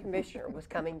county commissioner was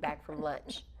coming back from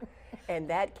lunch. And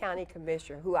that county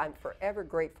commissioner, who I'm forever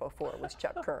grateful for, was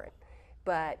Chuck Curran.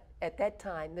 But at that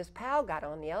time, Miss Powell got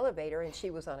on the elevator, and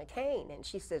she was on a cane. And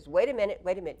she says, wait a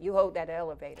minute, you hold that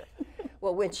elevator.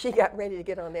 Well, when she got ready to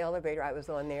get on the elevator, I was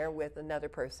on there with another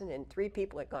person, and 3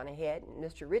 people had gone ahead, and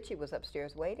Mr. Ritchie was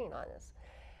upstairs waiting on us.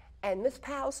 And Miss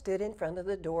Powell stood in front of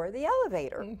the door of the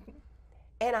elevator.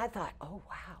 And I thought, oh,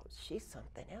 wow, she's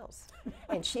something else.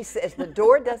 And she says, the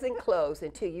door doesn't close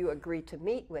until you agree to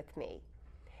meet with me.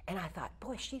 And I thought,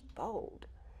 boy, she's bold.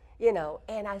 You know,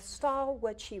 and I saw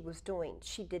what she was doing.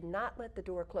 She did not let the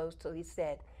door close till he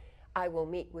said, I will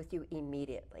meet with you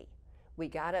immediately. We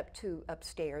got up to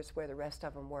upstairs where the rest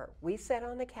of them were. We sat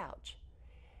on the couch,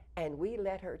 and we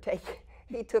let her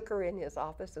he took her in his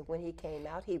office, and when he came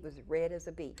out, he was red as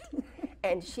a beet.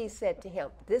 And she said to him,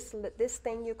 this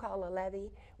thing you call a levy,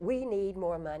 we need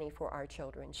more money for our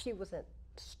children. She was a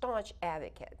staunch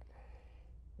advocate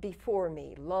before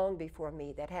me, long before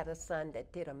me, that had a son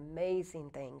that did amazing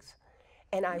things,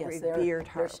 and I revered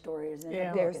her. There's stories in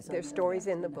the book. There's stories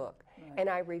in the book, and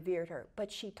I revered her.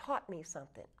 But she taught me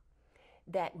something,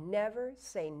 that never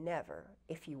say never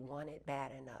if you want it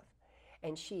bad enough.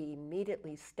 And she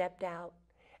immediately stepped out,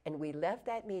 and we left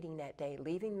that meeting that day,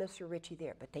 leaving Mr. Ritchie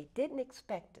there, but they didn't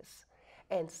expect us.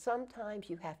 And sometimes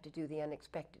you have to do the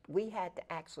unexpected. We had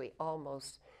to actually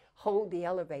almost hold the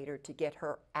elevator to get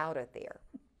her out of there.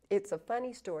 It's a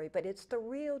funny story, but it's the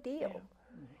real deal.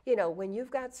 Yeah. You know, when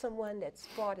you've got someone that's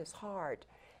fought as hard,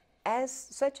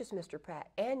 such as Mr. Pratt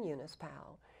and Eunice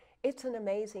Powell, it's an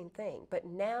amazing thing. But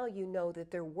now you know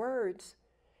that their words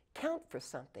count for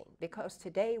something, because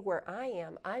today where I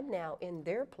am, I'm now in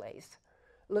their place,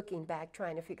 looking back,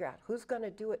 trying to figure out who's going to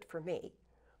do it for me,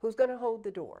 who's going to hold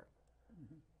the door.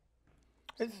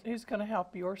 Who's going to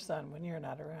help your son when you're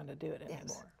not around to do it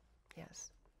anymore?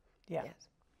 Yes. Yeah. Yes.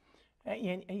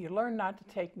 And you learn not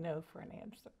to take no for an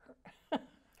answer.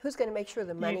 Who's going to make sure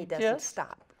the money doesn't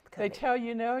stop coming? They tell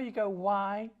you no, you go,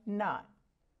 why not?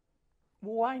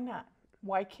 Why not?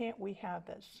 Why can't we have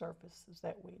the services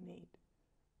that we need?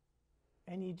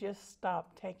 And you just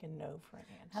stop taking no for an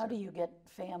answer. How do you get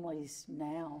families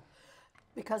now?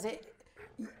 Because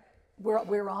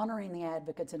we're honoring the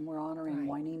advocates, and we're honoring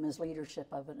Wynema's leadership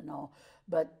of it and all,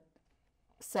 but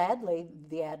sadly,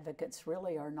 the advocates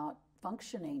really are not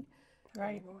functioning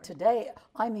today.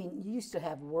 I mean, you used to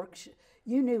have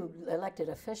you knew elected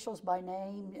officials by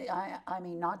name. I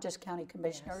mean, not just county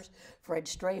commissioners. Yes. Fred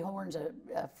Strayhorn's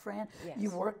a friend. Yes. You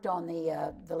worked on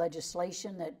the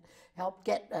legislation that helped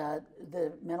get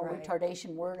the mental retardation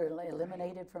word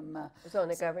eliminated from. It was on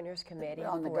the governor's committee.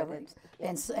 On the government,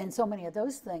 and so many of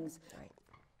those things. Right.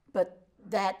 But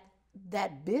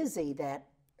that busy, that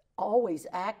always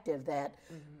active, that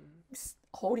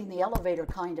holding the elevator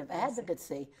kind of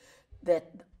advocacy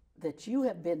that you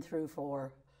have been through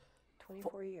for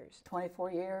 24 years.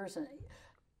 24 years, and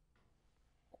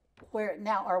where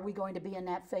now are we going to be in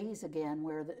that phase again,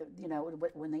 where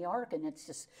when the arc and it's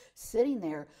just sitting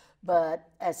there? But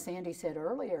as Sandy said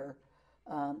earlier,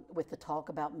 with the talk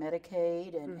about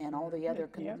Medicaid and all the other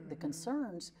the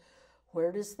concerns,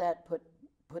 where does that put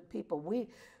people?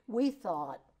 We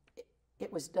thought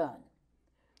it was done.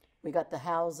 We got the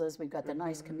houses, we've got the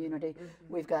nice community,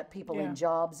 we've got people in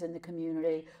jobs in the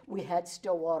community. We had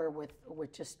Stillwater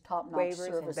with just top-notch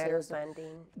services, and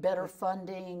better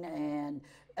funding, and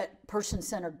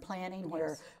person-centered planning,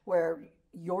 where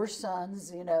your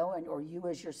sons, or you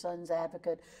as your son's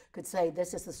advocate could say,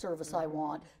 this is the service I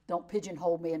want. Don't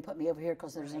pigeonhole me and put me over here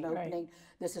because there's an opening.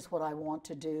 This is what I want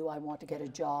to do. I want to get a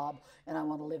job, and I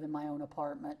want to live in my own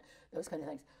apartment, those kind of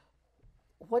things.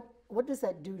 What does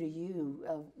that do to you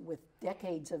with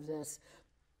decades of this?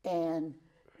 And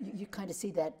you kind of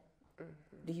see that.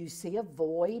 Do you see a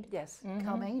void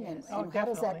coming? Yes. And how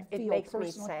does that feel? It makes me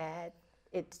sad.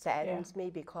 It saddens me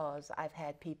because I've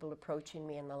had people approaching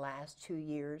me in the last 2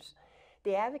 years.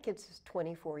 The Advocates is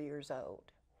 24 years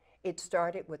old. It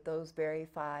started with those very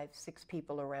 5, 6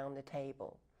 people around the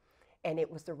table, and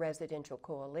it was the Residential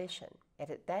Coalition.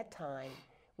 And at that time,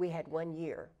 we had 1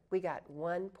 year. We got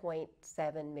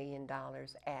 $1.7 million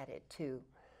added to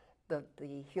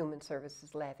the Human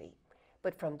Services levy.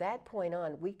 But from that point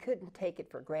on, we couldn't take it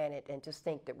for granted and just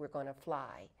think that we're going to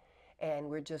fly and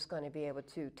we're just going to be able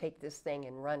to take this thing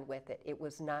and run with it. It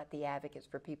was not the Advocates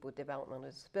for People with Developmental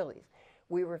Disabilities.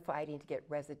 We were fighting to get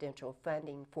residential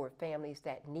funding for families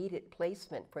that needed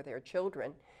placement for their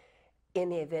children in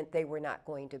the event they were not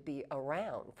going to be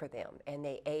around for them, and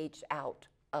they aged out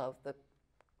of the,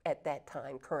 at that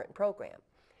time, current program.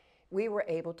 We were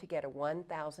able to get a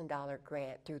 $1,000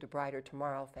 grant through the Brighter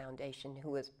Tomorrow Foundation,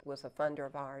 who was a funder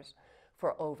of ours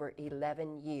for over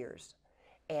 11 years.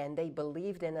 And they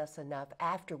believed in us enough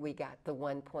after we got the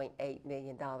 $1.8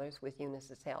 million with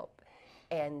Eunice's help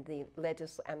and the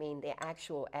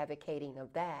actual advocating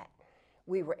of that,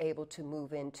 we were able to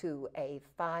move into a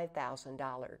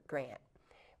 $5,000 grant.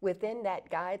 Within that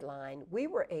guideline, we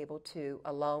were able to,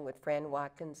 along with Fran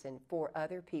Watkins and 4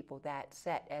 other people that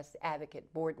sat as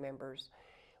advocate board members,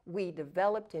 we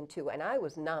developed into, and I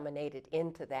was nominated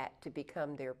into that to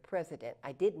become their president.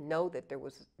 I didn't know that there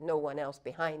was no one else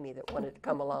behind me that wanted to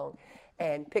come along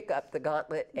and pick up the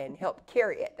gauntlet and help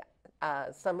carry it.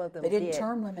 Some of them did. They didn't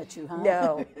term limit you, huh?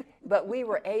 No, but we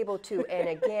were able to, and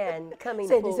again, coming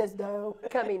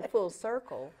full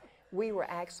circle, we were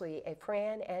actually,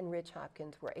 Fran and Rich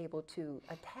Hopkins were able to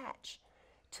attach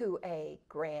to a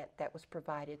grant that was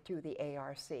provided through the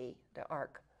ARC, the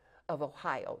ARC of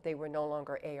Ohio. They were no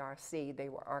longer ARC, they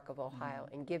were ARC of Ohio,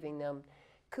 and giving them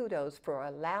kudos for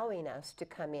allowing us to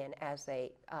come in as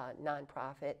a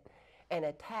nonprofit and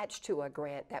attach to a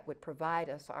grant that would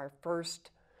provide us our first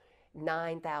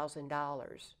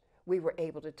 $9,000. We were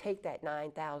able to take that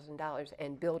 $9,000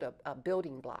 and build a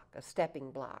building block, a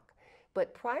stepping block.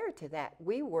 But prior to that,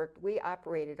 we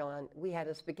had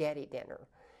a spaghetti dinner.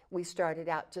 We started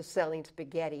out just selling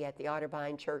spaghetti at the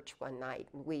Otterbein Church one night.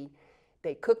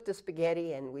 They cooked the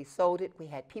spaghetti and we sold it. We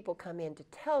had people come in to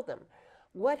tell them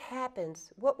what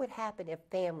would happen if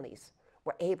families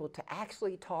were able to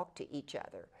actually talk to each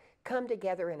other, come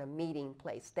together in a meeting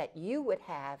place, that you would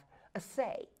have a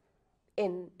say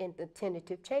in the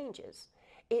tentative changes.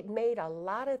 It made a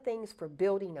lot of things for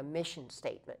building a mission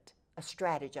statement, a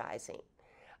strategizing.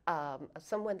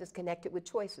 Someone that's connected with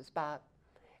Choices, Bob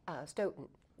Stoughton,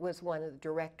 was one of the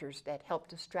directors that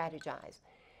helped us strategize.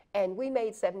 And we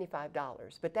made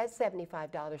 $75, but that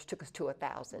 $75 took us to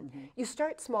 $1,000. You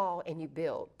start small and you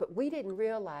build, but we didn't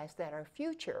realize that our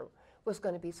future was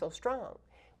going to be so strong.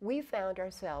 We found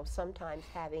ourselves sometimes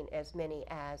having as many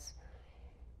as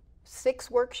 6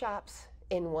 workshops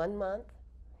in 1 month,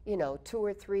 2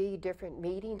 or 3 different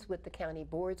meetings with the county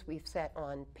boards. We've sat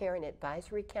on parent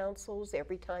advisory councils.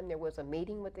 Every time there was a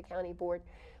meeting with the county board,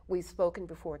 we've spoken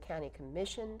before county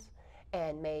commissions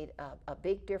and made a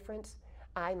big difference.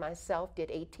 I myself did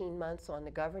 18 months on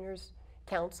the governor's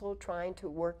council trying to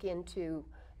work into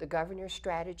the governor's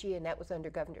strategy, and that was under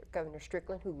Governor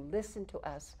Strickland, who listened to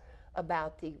us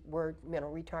about the word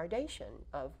mental retardation,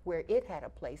 of where it had a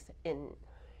place in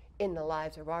the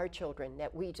lives of our children,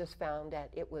 that we just found that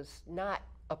it was not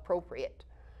appropriate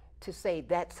to say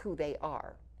that's who they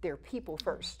are. They're people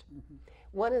first.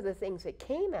 One of the things that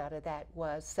came out of that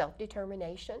was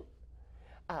self-determination.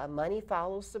 Money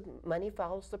follows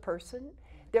the person.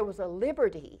 There was a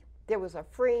liberty, there was a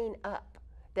freeing up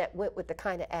that went with the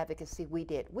kind of advocacy we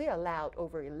did. We allowed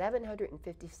over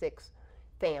 1,156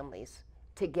 families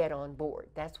to get on board.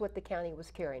 That's what the county was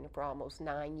carrying for almost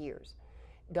 9 years.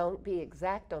 Don't be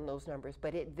exact on those numbers,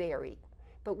 but it varied.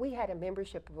 But we had a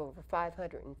membership of over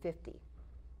 550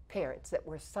 parents that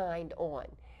were signed on,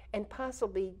 and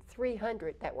possibly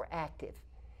 300 that were active.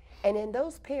 And in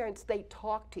those parents, they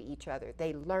talked to each other.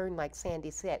 They learned, like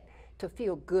Sandy said, to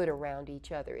feel good around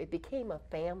each other. It became a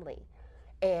family.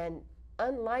 And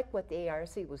unlike what the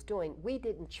ARC was doing, we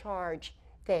didn't charge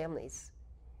families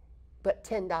but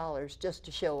 $10 just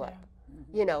to show up.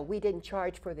 We didn't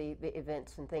charge for the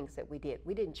events and things that we did.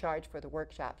 We didn't charge for the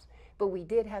workshops, but we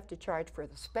did have to charge for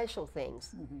the special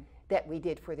things that we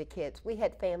did for the kids. We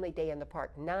had Family Day in the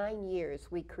Park. 9 years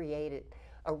we created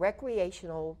a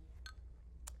recreational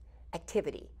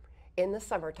activity in the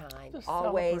summertime,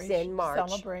 always in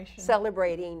March,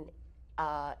 celebrating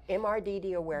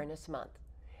MRDD Awareness Month.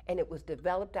 And it was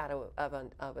developed out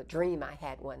of a dream I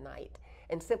had one night,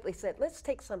 and simply said, let's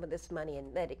take some of this money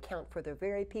and let it count for the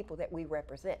very people that we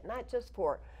represent, not just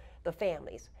for the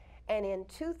families. And in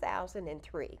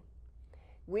 2003,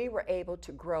 we were able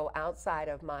to grow outside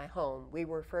of my home. We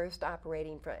were first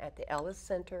operating at the Ellis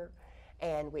Center,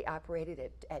 and we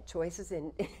operated at Choices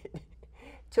in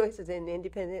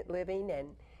Independent Living, and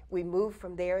we moved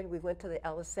from there and we went to the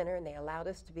Ellis Center, and they allowed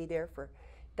us to be there for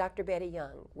Dr. Betty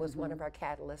Young was one of our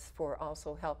catalysts for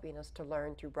also helping us to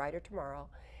learn through Brighter Tomorrow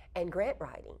and grant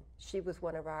writing. She was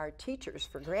one of our teachers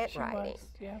for grant writing.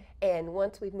 And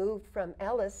once we moved from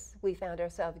Ellis, we found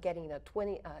ourselves getting a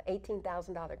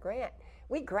 $18,000 grant.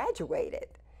 We graduated.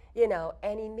 You know,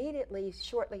 and immediately,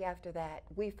 shortly after that,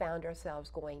 we found ourselves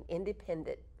going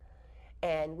independent,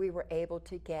 and we were able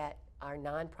to get our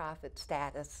nonprofit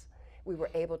status. We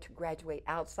were able to graduate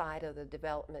outside of the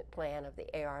development plan of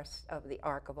the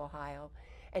Arc of Ohio,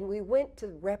 and we went to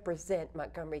represent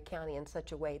Montgomery County in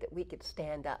such a way that we could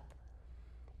stand up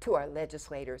to our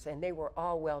legislators, and they were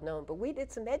all well known, but we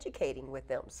did some educating with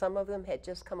them. Some of them had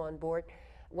just come on board.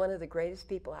 One of the greatest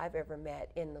people I've ever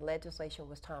met in the legislation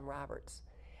was Tom Roberts,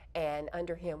 and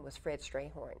under him was Fred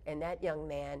Strayhorn, and that young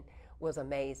man was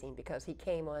amazing because he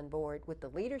came on board with the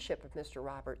leadership of Mr.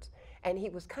 Roberts, and he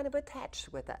was kind of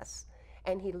attached with us,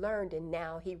 and he learned, and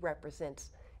now he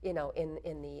represents, you know, in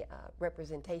the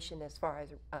representation as far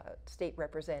as state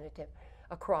representative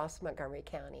across Montgomery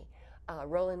County.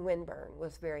 Roland Winburn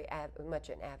was very much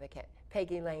an advocate.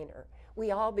 Peggy Lehner.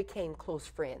 We all became close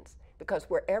friends because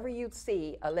wherever you'd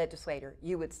see a legislator,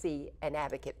 you would see an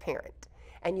advocate parent,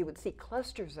 and you would see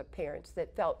clusters of parents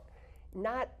that felt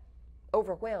not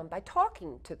overwhelmed by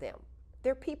talking to them.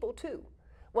 They're people too.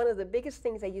 One of the biggest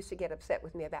things they used to get upset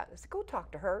with me about is, go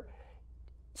talk to her.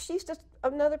 She's just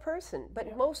another person.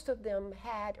 But most of them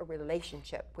had a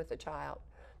relationship with a child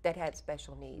that had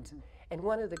special needs. And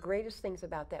one of the greatest things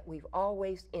about that, we've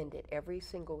always ended every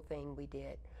single thing we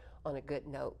did on a good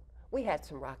note. We had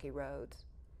some rocky roads.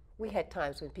 We had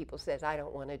times when people says, I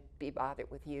don't want to be bothered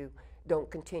with you.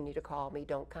 Don't continue to call me,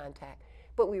 don't contact.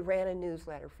 But we ran a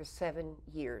newsletter for 7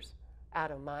 years out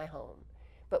of my home.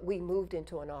 But we moved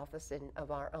into an office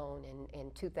of our own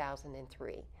in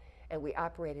 2003. And we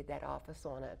operated that office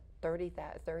on a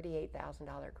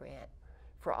 $38,000 grant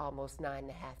for almost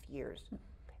 9.5 years.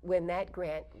 When that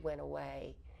grant went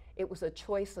away, it was a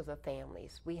choice of the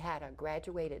families. We had a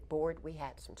graduated board. We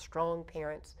had some strong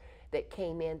parents that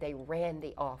came in. They ran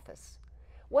the office.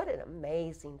 What an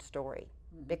amazing story.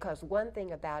 Because one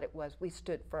thing about it was we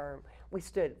stood firm. We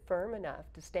stood firm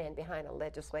enough to stand behind a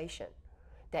legislation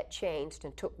that changed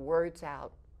and took words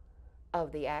out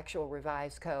of the actual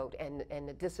revised code and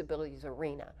the disabilities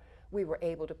arena. We were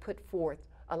able to put forth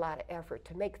a lot of effort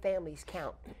to make families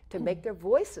count, to make their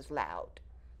voices loud.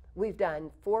 We've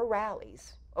done 4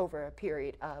 rallies over a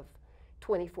period of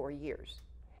 24 years.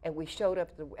 And we showed up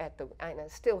and I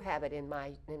still have it in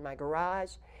my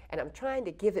garage, and I'm trying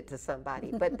to give it to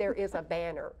somebody, but there is a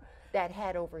banner that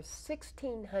had over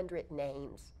 1,600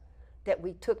 names that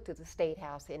we took to the State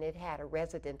House, and it had a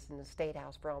residence in the State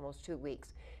House for almost 2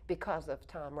 weeks because of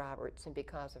Tom Roberts and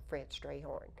because of Fred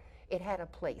Strayhorn. It had a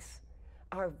place.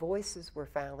 Our voices were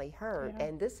finally heard,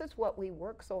 and this is what we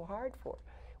work so hard for.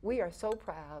 We are so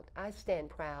proud. I stand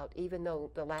proud, even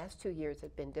though the last 2 years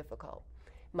have been difficult.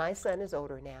 My son is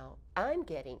older now. I'm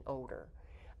getting older.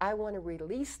 I want to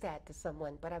release that to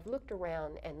someone, but I've looked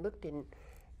around and looked in,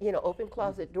 you know, open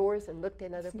closet doors and looked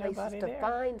in other places to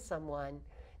find someone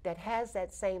that has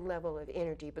that same level of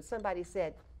energy. But somebody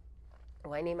said,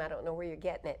 Wynema, I don't know where you're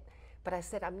getting it. But I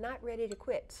said, I'm not ready to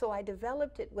quit. So I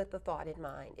developed it with the thought in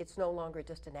mind. It's no longer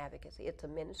just an advocacy, it's a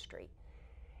ministry.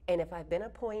 And if I've been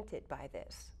appointed by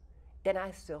this, then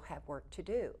I still have work to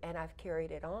do. And I've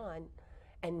carried it on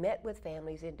and met with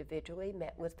families individually,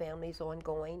 met with families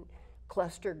ongoing,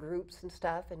 cluster groups and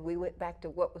stuff, and we went back to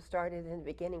what was started in the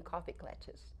beginning, coffee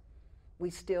clutches. We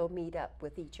still meet up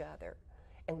with each other,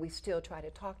 and we still try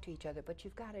to talk to each other, but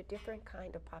you've got a different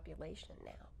kind of population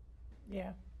now.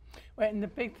 Yeah. Well, and the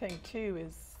big thing, too,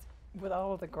 is with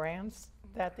all of the grants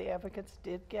that the advocates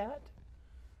did get,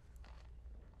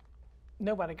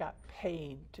 nobody got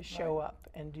paid to show up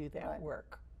and do that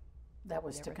work. That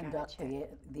was to conduct the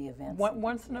events.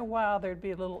 Once in a while, there'd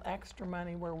be a little extra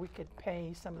money where we could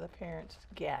pay some of the parents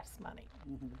gas money.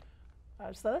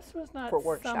 So this was not for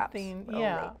workshops something, only.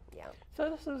 Yeah. So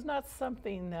this was not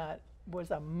something that was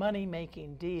a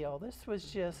money-making deal. This was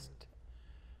just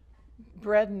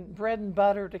bread and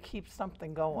butter to keep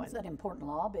something going. It's that important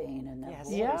lobbying and that voice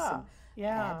and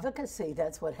advocacy.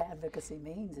 That's what advocacy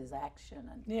means, is action.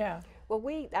 And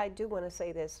Well, I do want to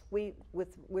say this. We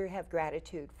have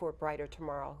gratitude for Brighter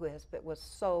Tomorrow, who was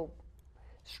so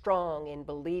strong in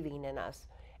believing in us,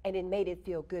 and it made it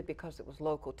feel good because it was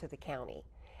local to the county,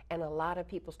 and a lot of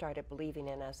people started believing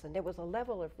in us, and there was a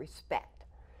level of respect,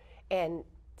 and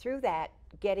through that,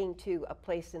 getting to a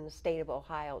place in the state of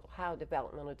Ohio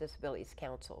Developmental Disabilities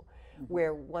Council,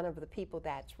 where one of the people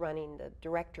that's running, the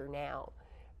director now,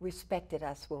 respected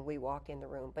us when we walked in the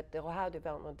room. But the Ohio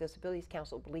Developmental Disabilities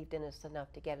Council believed in us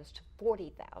enough to get us to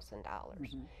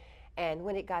 $40,000. And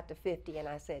when it got to 50 and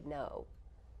I said no,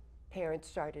 parents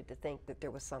started to think that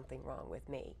there was something wrong with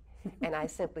me. And I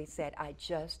simply said, I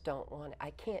just don't want it. I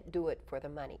can't do it for the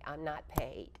money. I'm not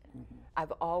paid.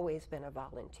 I've always been a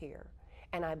volunteer.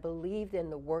 And I believed in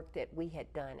the work that we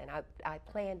had done, and I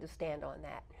planned to stand on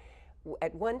that.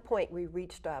 At one point, we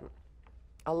reached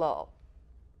a lull,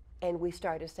 and we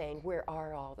started saying, where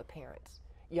are all the parents?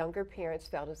 Younger parents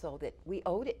felt as though that we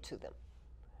owed it to them,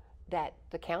 that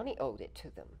the county owed it to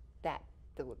them, that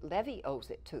the levy owes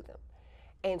it to them,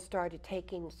 and started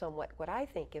taking somewhat what I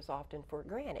think is often for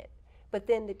granted. But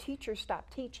then the teachers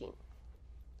stopped teaching,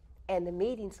 and the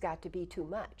meetings got to be too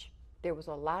much. There was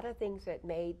a lot of things that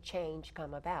made change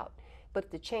come about, but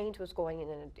the change was going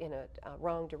in a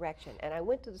wrong direction. And I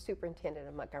went to the superintendent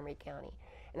of Montgomery County,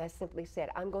 and I simply said,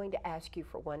 I'm going to ask you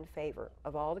for one favor.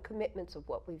 Of all the commitments of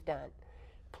what we've done,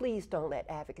 please don't let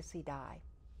advocacy die.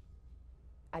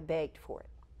 I begged for it.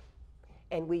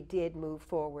 And we did move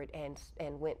forward and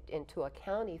went into a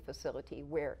county facility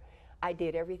where I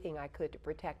did everything I could to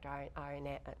protect our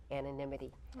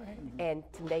anonymity, Right. and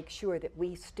to make sure that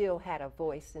we still had a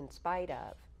voice in spite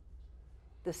of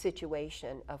the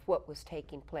situation of what was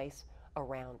taking place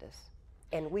around us.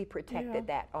 And we protected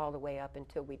that all the way up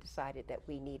until we decided that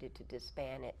we needed to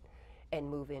disband it and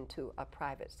move into a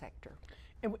private sector.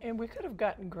 And we could have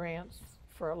gotten grants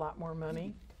for a lot more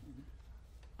money.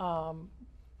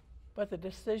 But the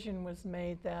decision was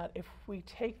made that if we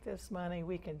take this money,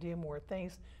 we can do more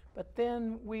things. But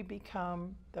then we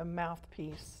become the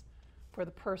mouthpiece for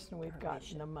the person we've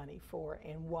gotten the money for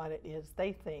and what it is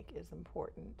they think is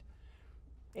important.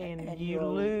 And you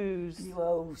lose. You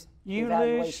owe you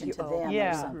evaluation lose, to them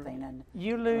yeah, or something. And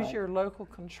you lose right. your local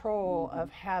control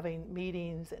of having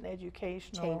meetings and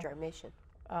educational Change our mission.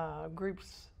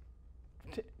 Groups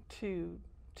to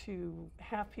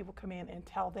have people come in and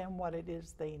tell them what it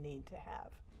is they need to have.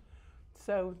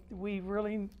 So we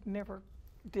really never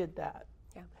did that.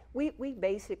 Yeah, we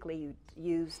basically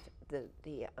used the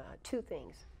two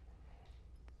things.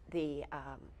 The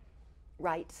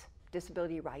rights,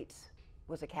 disability rights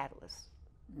was a catalyst.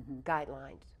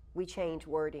 Guidelines. We changed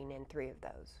wording in 3 of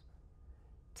those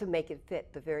to make it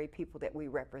fit the very people that we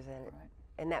represented. Right.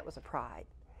 And that was a pride.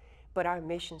 But our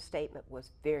mission statement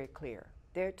was very clear.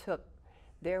 There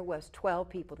was 12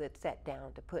 people that sat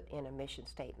down to put in a mission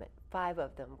statement. 5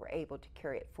 of them were able to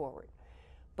carry it forward.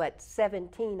 But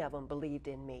 17 of them believed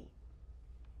in me.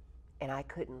 And I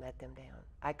couldn't let them down.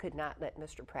 I could not let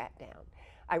Mr. Pratt down.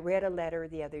 I read a letter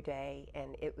the other day,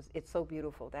 and it's so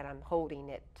beautiful that I'm holding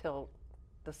it till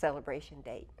the celebration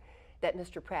date, that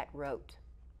Mr. Pratt wrote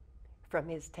from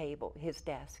his table, his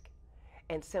desk,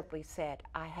 and simply said,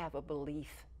 I have a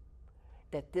belief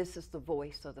that this is the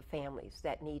voice of the families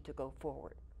that need to go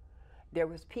forward. There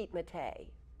was Pete Matei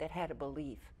that had a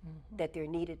belief that there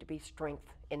needed to be strength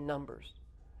in numbers.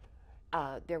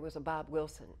 There was a Bob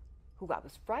Wilson who I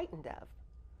was frightened of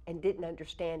and didn't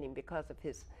understand him because of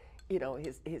his,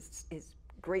 his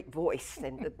great voice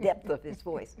and the depth of his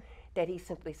voice, that he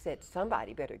simply said,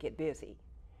 somebody better get busy.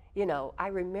 I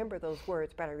remember those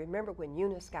words, but I remember when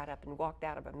Eunice got up and walked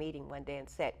out of a meeting one day and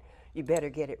said, you better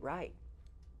get it right.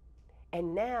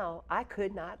 And now I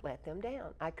could not let them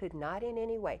down. I could not in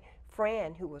any way.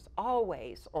 Fran, who was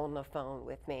always on the phone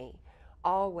with me,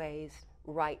 always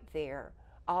right there,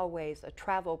 always a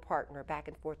travel partner back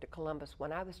and forth to Columbus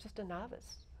when I was just a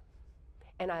novice.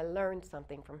 And I learned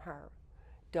something from her.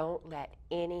 Don't let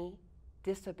any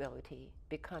disability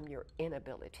become your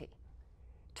inability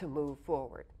to move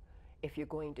forward. If you're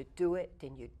going to do it,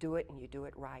 then you do it and you do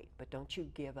it right, but don't you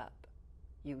give up.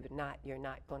 You're not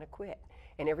going to quit.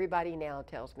 And everybody now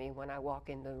tells me when I walk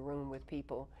in the room with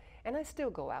people, and I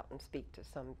still go out and speak to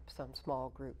some small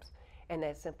groups, and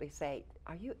they simply say,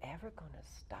 are you ever going to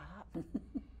stop?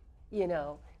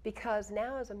 Because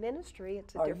now as a ministry,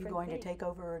 it's a different thing. Are you going to take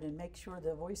over it and make sure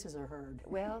the voices are heard?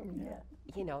 Well,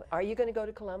 are you going to go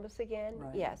to Columbus again?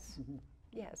 Right. Yes.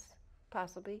 Yes,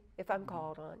 possibly, if I'm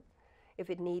called on, if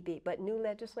it need be. But new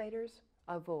legislators,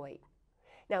 avoid.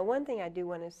 Now, one thing I do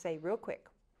want to say real quick,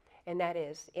 and that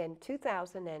is in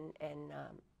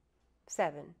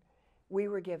 2007, we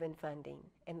were given funding,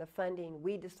 and the funding,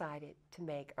 we decided to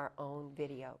make our own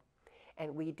video.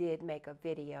 And we did make a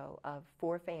video of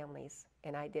 4 families,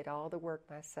 and I did all the work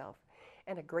myself.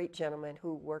 And a great gentleman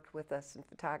who worked with us in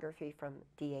photography from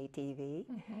DATV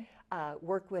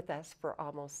worked with us for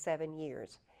almost 7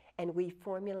 years. And we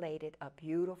formulated a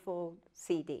beautiful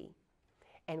CD.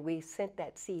 And we sent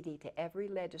that CD to every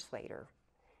legislator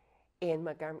in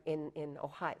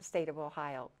Ohio, state of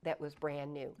Ohio that was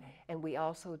brand new. And we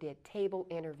also did table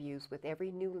interviews with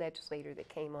every new legislator that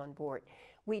came on board.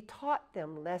 We taught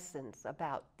them lessons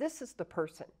about this is the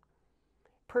person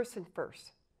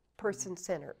first, person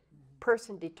centered,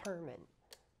 person determined,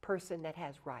 person that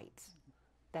has rights.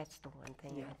 That's the one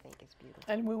thing I think is beautiful.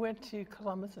 And we went to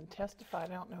Columbus and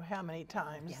testified, I don't know how many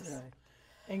times. Yes. Right.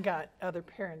 And got other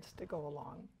parents to go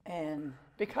along. And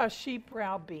Because she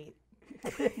browbeat.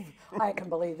 I can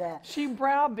believe that. She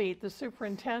browbeat the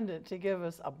superintendent to give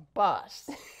us a bus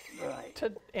Right.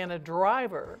 and a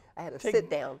driver. I had to sit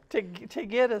down. To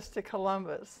get us to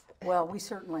Columbus. Well, we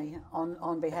certainly,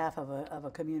 on behalf of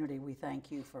a community, we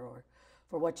thank you for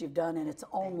what you've done, and it's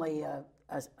only a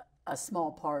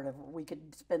small part of. We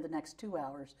could spend the next 2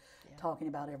 hours talking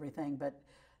about everything, but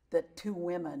that 2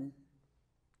 women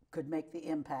could make the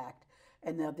impact,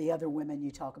 and the other women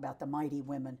you talk about, the mighty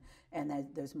women, and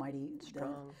those mighty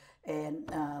Strong. And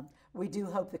we do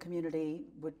hope the community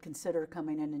would consider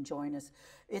coming in and join us.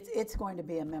 It's going to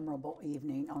be a memorable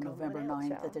evening on November out, 9th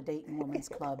y'all. at the Dayton Women's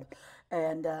Club.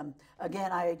 And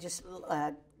again, I just,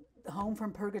 Home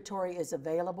from Purgatory is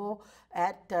available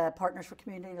at Partners for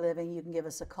Community Living. You can give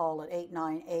us a call at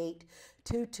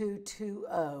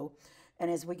 898-2220. And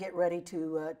as we get ready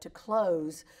to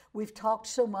close, we've talked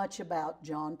so much about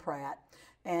John Pratt.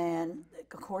 And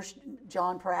of course,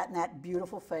 John Pratt and that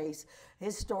beautiful face,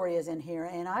 his story is in here.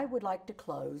 And I would like to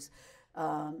close.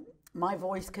 My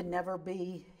voice can never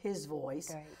be his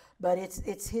voice, Right. but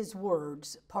it's his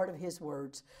words, part of his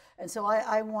words. And so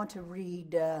I want to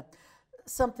read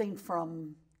something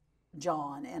from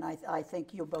John, and I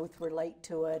think you'll both relate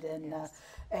to it,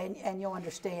 and you'll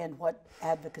understand what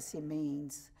advocacy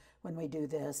means when we do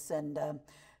this. And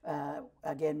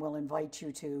again, we'll invite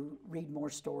you to read more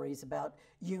stories about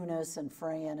Eunice and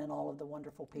Fran and all of the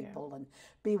wonderful people, and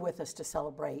be with us to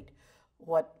celebrate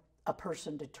what a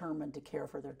person determined to care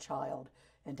for their child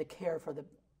and to care for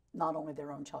not only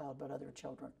their own child but other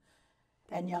children.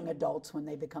 And young adults when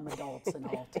they become adults and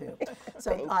all too.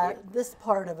 So this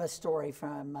part of a story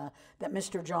from that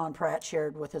Mr. John Pratt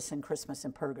shared with us in Christmas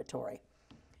in Purgatory.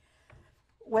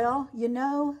 Well,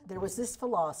 there was this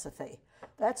philosophy.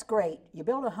 That's great. You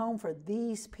build a home for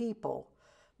these people,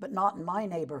 but not in my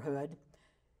neighborhood.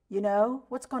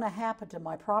 What's going to happen to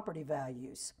my property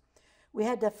values? We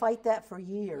had to fight that for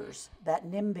years, that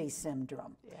NIMBY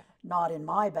syndrome. Not in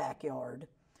my backyard.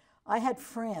 I had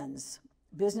friends,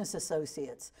 business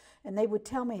associates, and they would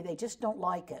tell me they just don't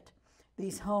like it,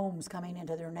 these homes coming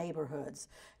into their neighborhoods,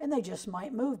 and they just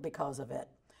might move because of it.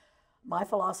 My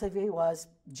philosophy was,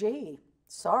 gee,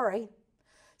 sorry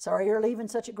you're leaving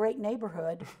such a great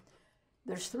neighborhood.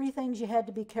 There's 3 things you had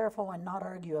to be careful and not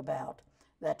argue about.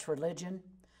 That's religion,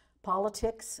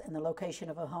 politics, and the location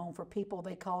of a home for people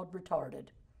they called retarded.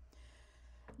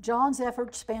 John's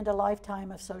efforts spanned a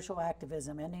lifetime of social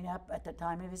activism, ending up at the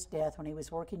time of his death when he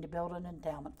was working to build an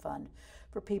endowment fund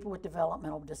for people with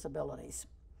developmental disabilities.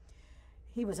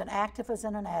 He was an activist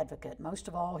and an advocate. Most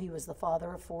of all, he was the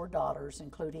father of 4 daughters,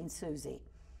 including Susie.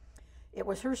 It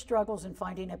was her struggles in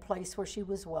finding a place where she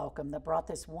was welcome that brought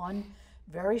this one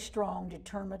very strong,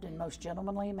 determined, and most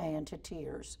gentlemanly man to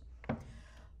tears.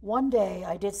 One day,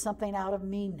 I did something out of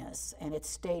meanness, and it's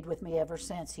stayed with me ever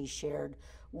since, he shared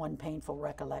one painful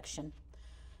recollection.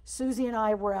 Susie and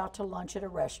I were out to lunch at a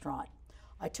restaurant.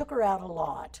 I took her out a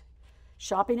lot,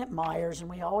 shopping at Myers, and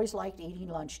we always liked eating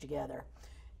lunch together.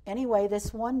 Anyway,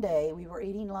 this one day, we were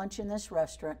eating lunch in this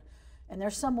restaurant, and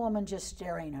there's some woman just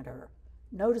staring at her,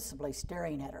 noticeably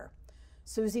staring at her.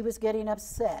 Susie was getting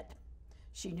upset.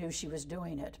 She knew she was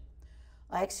doing it.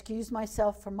 I excused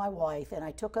myself from my wife, and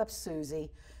I took up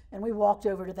Susie, and we walked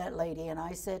over to that lady, and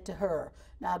I said to her,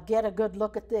 now get a good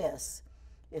look at this.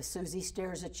 If Susie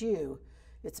stares at you,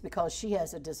 it's because she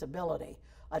has a disability.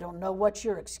 I don't know what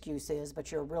your excuse is,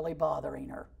 but you're really bothering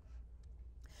her.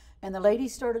 And the lady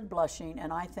started blushing,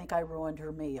 and I think I ruined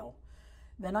her meal.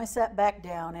 Then I sat back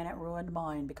down, and it ruined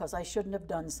mine because I shouldn't have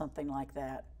done something like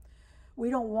that. We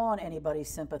don't want anybody's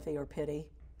sympathy or pity.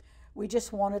 We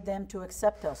just wanted them to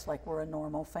accept us like we're a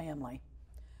normal family.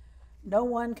 No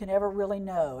one can ever really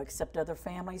know except other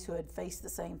families who had faced the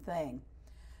same thing.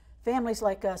 Families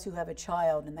like us who have a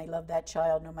child and they love that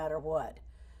child no matter what.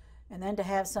 And then to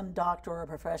have some doctor or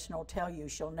professional tell you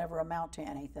she'll never amount to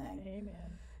anything.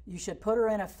 Amen. You should put her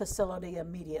in a facility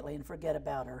immediately and forget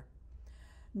about her.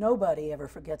 Nobody ever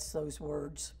forgets those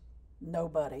words.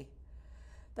 Nobody.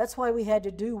 That's why we had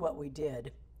to do what we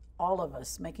did. All of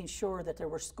us, making sure that there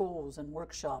were schools and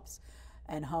workshops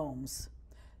and homes.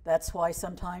 That's why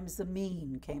sometimes the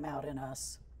mean came out in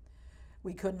us.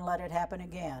 We couldn't let it happen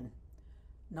again,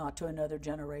 not to another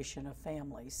generation of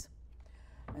families.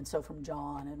 And so from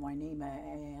John and Wynema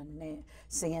and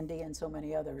Sandy and so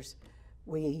many others,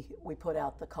 we put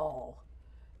out the call.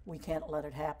 We can't let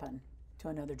it happen to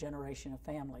another generation of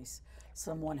families.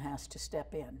 Someone has to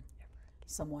step in.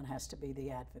 Someone has to be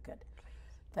the advocate.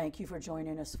 Thank you for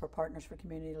joining us for Partners for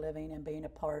Community Living and being a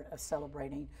part of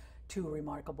celebrating 2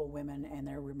 remarkable women and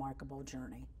their remarkable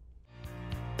journey.